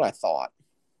Leopold. That's what I thought.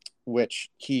 Which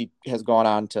he has gone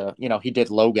on to, he did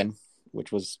Logan,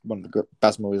 which was one of the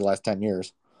best movies of the last 10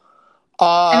 years.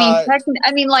 Your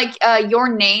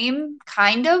Name,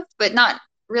 kind of, but not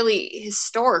really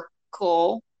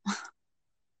historical.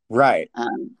 Right.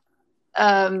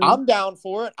 I'm down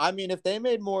for it. I mean, if they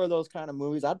made more of those kind of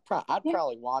movies, I'd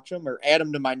probably watch them or add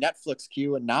them to my Netflix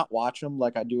queue and not watch them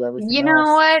like I do everything else. You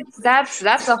know what? That's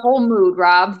a whole mood,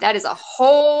 Rob. That is a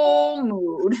whole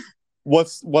mood.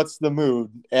 What's the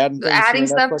mood? Adding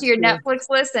stuff to your Netflix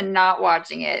list and not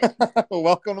watching it.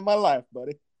 Welcome to my life,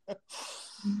 buddy.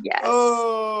 Yes.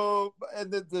 Oh,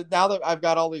 and now that I've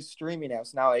got all these streaming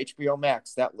apps, now HBO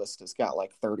Max, that list has got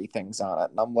like 30 things on it.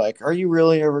 And I'm like, are you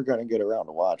really ever going to get around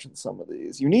to watching some of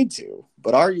these? You need to,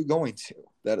 but are you going to?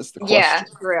 That is the question. Yeah,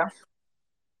 for real.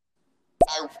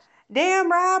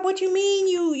 Damn, Rob, what you mean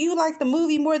you like the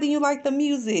movie more than you like the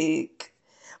music?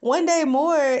 One Day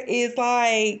More is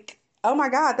like, oh my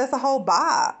God, that's a whole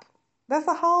bop. That's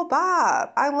a whole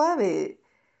bop. I love it.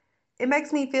 It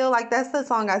makes me feel like that's the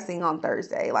song I sing on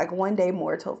Thursday. Like One Day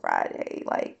More till Friday.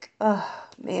 Like, oh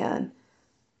man.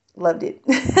 Loved it.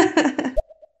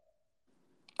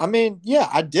 I mean, yeah,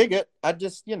 I dig it. I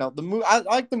just, the movie. I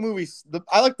like the movies.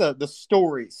 I like the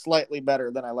story slightly better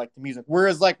than I like the music.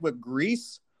 Whereas, like with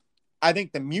Grease, I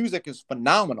think the music is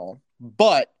phenomenal,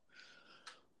 but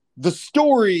the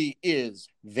story is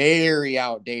very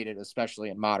outdated, especially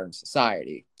in modern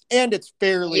society. And it's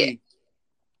fairly,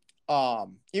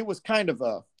 it was kind of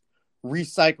a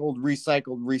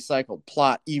recycled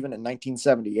plot, even in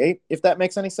 1978, if that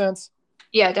makes any sense.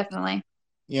 Yeah, definitely.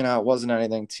 It wasn't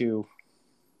anything too.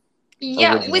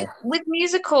 Yeah, original. with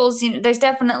musicals, there's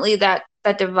definitely that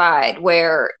divide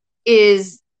where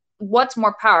is what's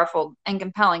more powerful and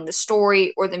compelling, the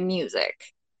story or the music?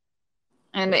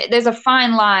 And there's a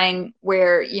fine line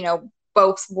where,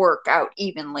 both work out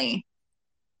evenly.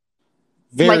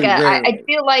 Very rarely. I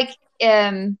feel like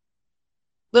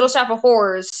Little Shop of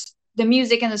Horrors, the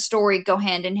music and the story go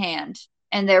hand in hand,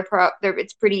 and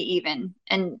it's pretty even,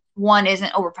 and one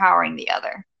isn't overpowering the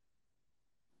other.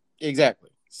 Exactly.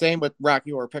 Same with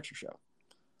Rocky Horror Picture Show.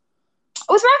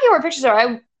 With Rocky Horror Picture Show,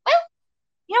 I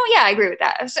agree with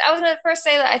that. I was going to first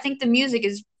say that I think the music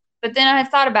is, but then I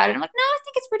thought about it. I'm like, no, I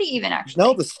think it's pretty even, actually.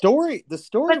 No, the story was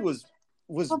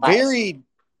very,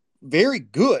 very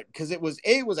good because it was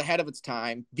ahead of its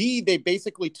time. B, they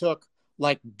basically took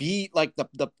the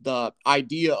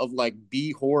idea of like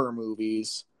B horror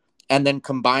movies and then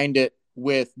combined it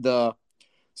with the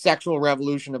sexual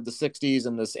revolution of the 60s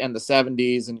and the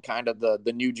 70s and kind of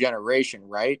the new generation,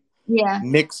 right? Yeah.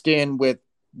 Mixed in with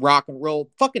rock and roll.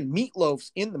 Fucking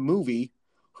Meatloaf's in the movie,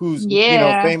 who's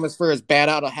famous for his Bat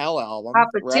Out of Hell album.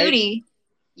 Papa right? Tootie.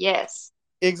 Yes.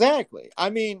 Exactly. I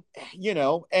mean,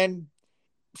 and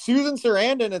Susan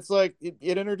Sarandon, it's like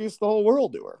it introduced the whole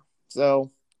world to her.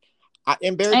 So,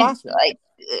 and Barry Bosman.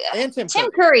 And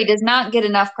Tim Curry does not get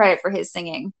enough credit for his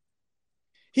singing.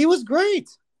 He was great.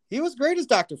 He was great as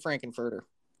Dr. Frankenfurter.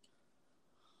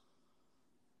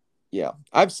 Yeah,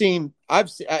 Have you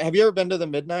ever been to the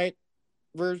midnight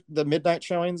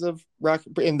showings of Rock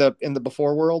in the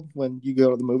before world when you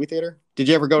go to the movie theater? Did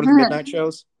you ever go to the midnight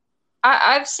shows?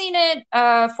 I've seen it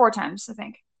 4 times, I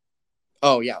think.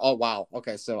 Oh yeah. Oh wow.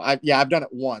 Okay, so I've done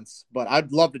it once, but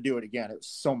I'd love to do it again. It was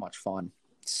so much fun.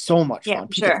 So much fun.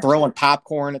 People sure. throwing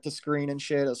popcorn at the screen and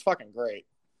shit. It was fucking great.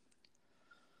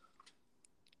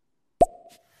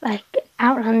 Like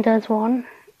Outlander's one.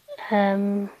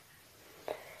 The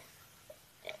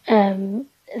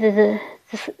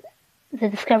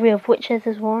Discovery of Witches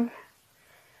is one.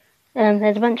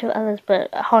 There's a bunch of others,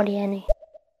 but hardly any.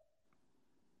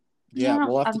 Yeah,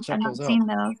 we'll have to check those out. I've not seen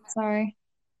those. Sorry.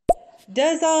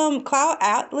 Does Cloud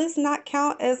Atlas not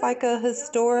count as like a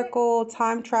historical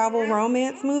time travel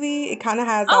romance movie? It kind of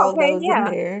has all of those in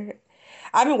there.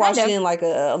 I haven't watched it in like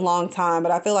a long time,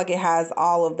 but I feel like it has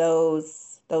all of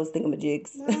those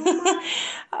thingamajigs.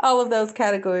 All of those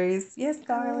categories. Yes,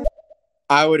 darling.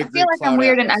 I would agree. I feel like Cloud I'm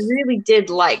weird, Atlas. and I really did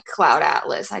like Cloud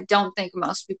Atlas. I don't think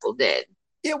most people did.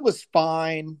 It was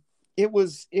fine. It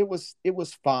was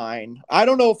fine. I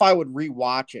don't know if I would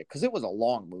rewatch it because it was a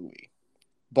long movie.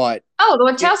 But the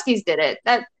Wachowskis did it.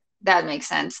 That makes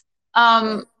sense.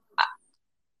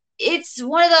 It's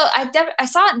one of those. I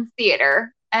saw it in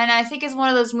theater, and I think it's one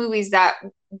of those movies that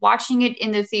watching it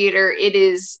in the theater, it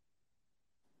is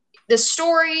the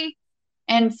story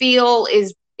and feel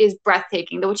is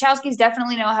breathtaking. The Wachowskis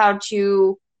definitely know how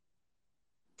to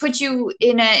put you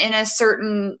in a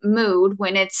certain mood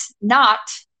when it's not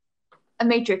a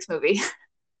Matrix movie.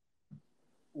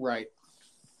 Right.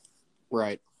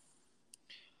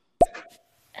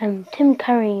 Tim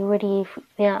Curry really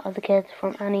freaked me out as a kid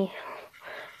from Annie.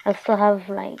 I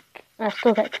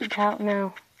still get creeped out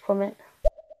now from it.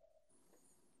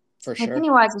 For sure.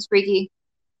 Pennywise is freaky.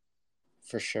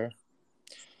 For sure.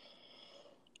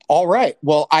 All right.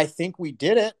 Well, I think we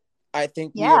did it. I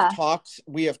think we have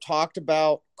talked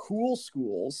about cool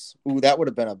schools. Ooh, that would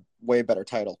have been a way better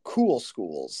title. Cool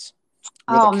Schools.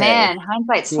 Oh man,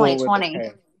 hindsight's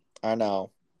 2020. I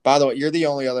know. By the way, you're the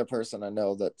only other person I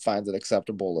know that finds it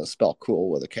acceptable to spell cool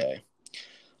with a K.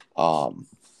 Because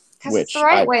it's the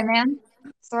right way, man.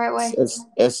 It's the right way.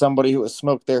 As somebody who has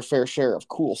smoked their fair share of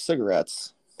cool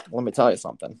cigarettes, let me tell you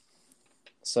something.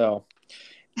 So,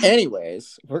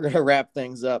 anyways, we're going to wrap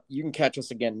things up. You can catch us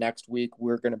again next week.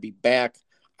 We're going to be back.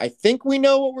 I think we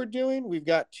know what we're doing. We've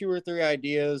got 2 or 3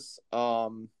 ideas.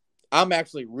 I'm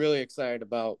actually really excited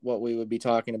about what we would be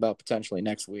talking about potentially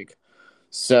next week.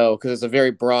 So, because it's a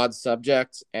very broad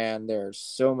subject, and there's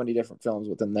so many different films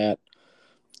within that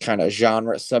kind of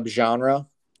subgenre.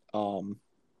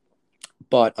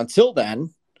 But until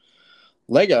then,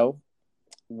 Lego,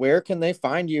 where can they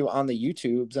find you on the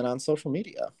YouTubes and on social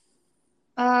media?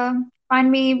 On find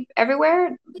me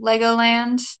everywhere.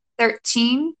 Legoland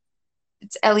 13.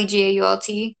 It's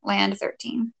LEGAULT Land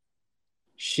 13.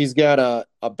 She's got a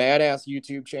badass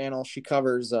YouTube channel. She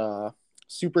covers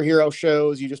superhero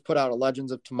shows. You just put out a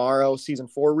Legends of Tomorrow season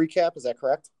 4 recap. Is that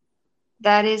correct?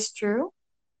 That is true.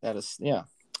 That is, yeah.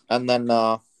 And then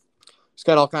she's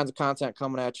got all kinds of content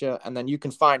coming at you. And then you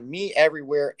can find me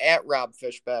everywhere at Rob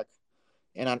Fishbeck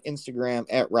and on Instagram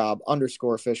at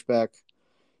Rob_Fishbeck.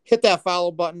 Hit that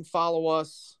follow button. Follow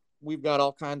us. We've got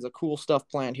all kinds of cool stuff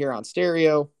planned here on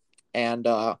Stereo. And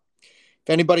if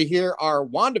anybody here are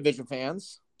WandaVision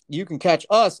fans, you can catch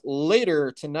us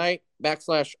later tonight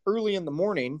 / early in the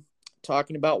morning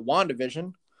talking about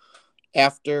WandaVision.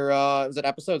 After was it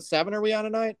episode 7 are we on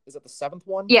tonight? Is it the 7th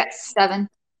one? Yes, 7.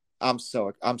 I'm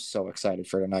so excited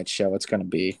for tonight's show. It's gonna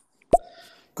be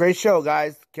great show,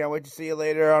 guys. Can't wait to see you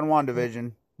later on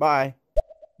WandaVision. Bye.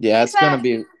 Yeah, it's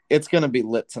gonna be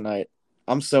lit tonight.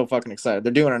 I'm so fucking excited.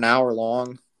 They're doing an hour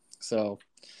long, so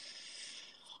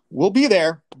we'll be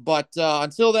there. But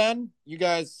until then, you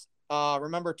guys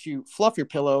remember to fluff your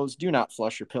pillows. Do not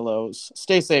flush your pillows.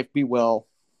 Stay safe. Be well.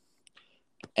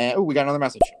 And we got another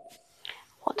message.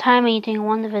 What time are you doing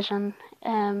WandaVision?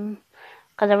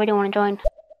 Because I really want to join.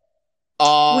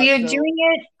 We are doing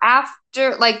it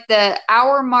after, like, the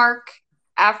hour mark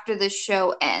after the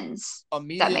show ends.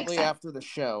 Immediately after the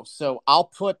show. So I'll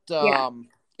put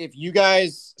if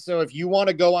you want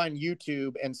to go on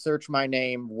YouTube and search my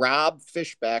name, Rob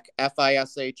Fishbeck,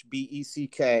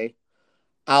 FISHBECK,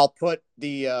 I'll put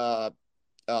the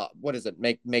what is it?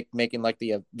 Making like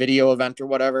the video event or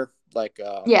whatever. Like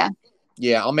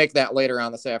I'll make that later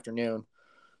on this afternoon.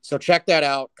 So check that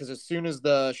out, because as soon as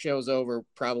the show's over,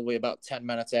 probably about 10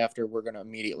 minutes after, we're going to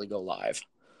immediately go live.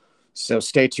 So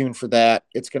stay tuned for that.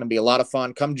 It's going to be a lot of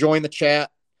fun. Come join the chat.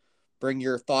 Bring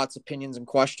your thoughts, opinions, and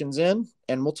questions in,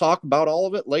 and we'll talk about all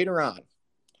of it later on.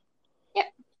 Yep.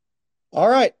 All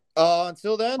right.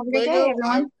 Until then, have a good day,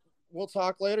 everyone. We'll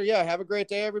talk later. Yeah, have a great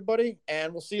day, everybody,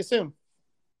 and we'll see you soon.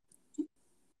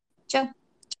 Ciao.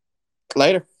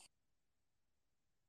 Later.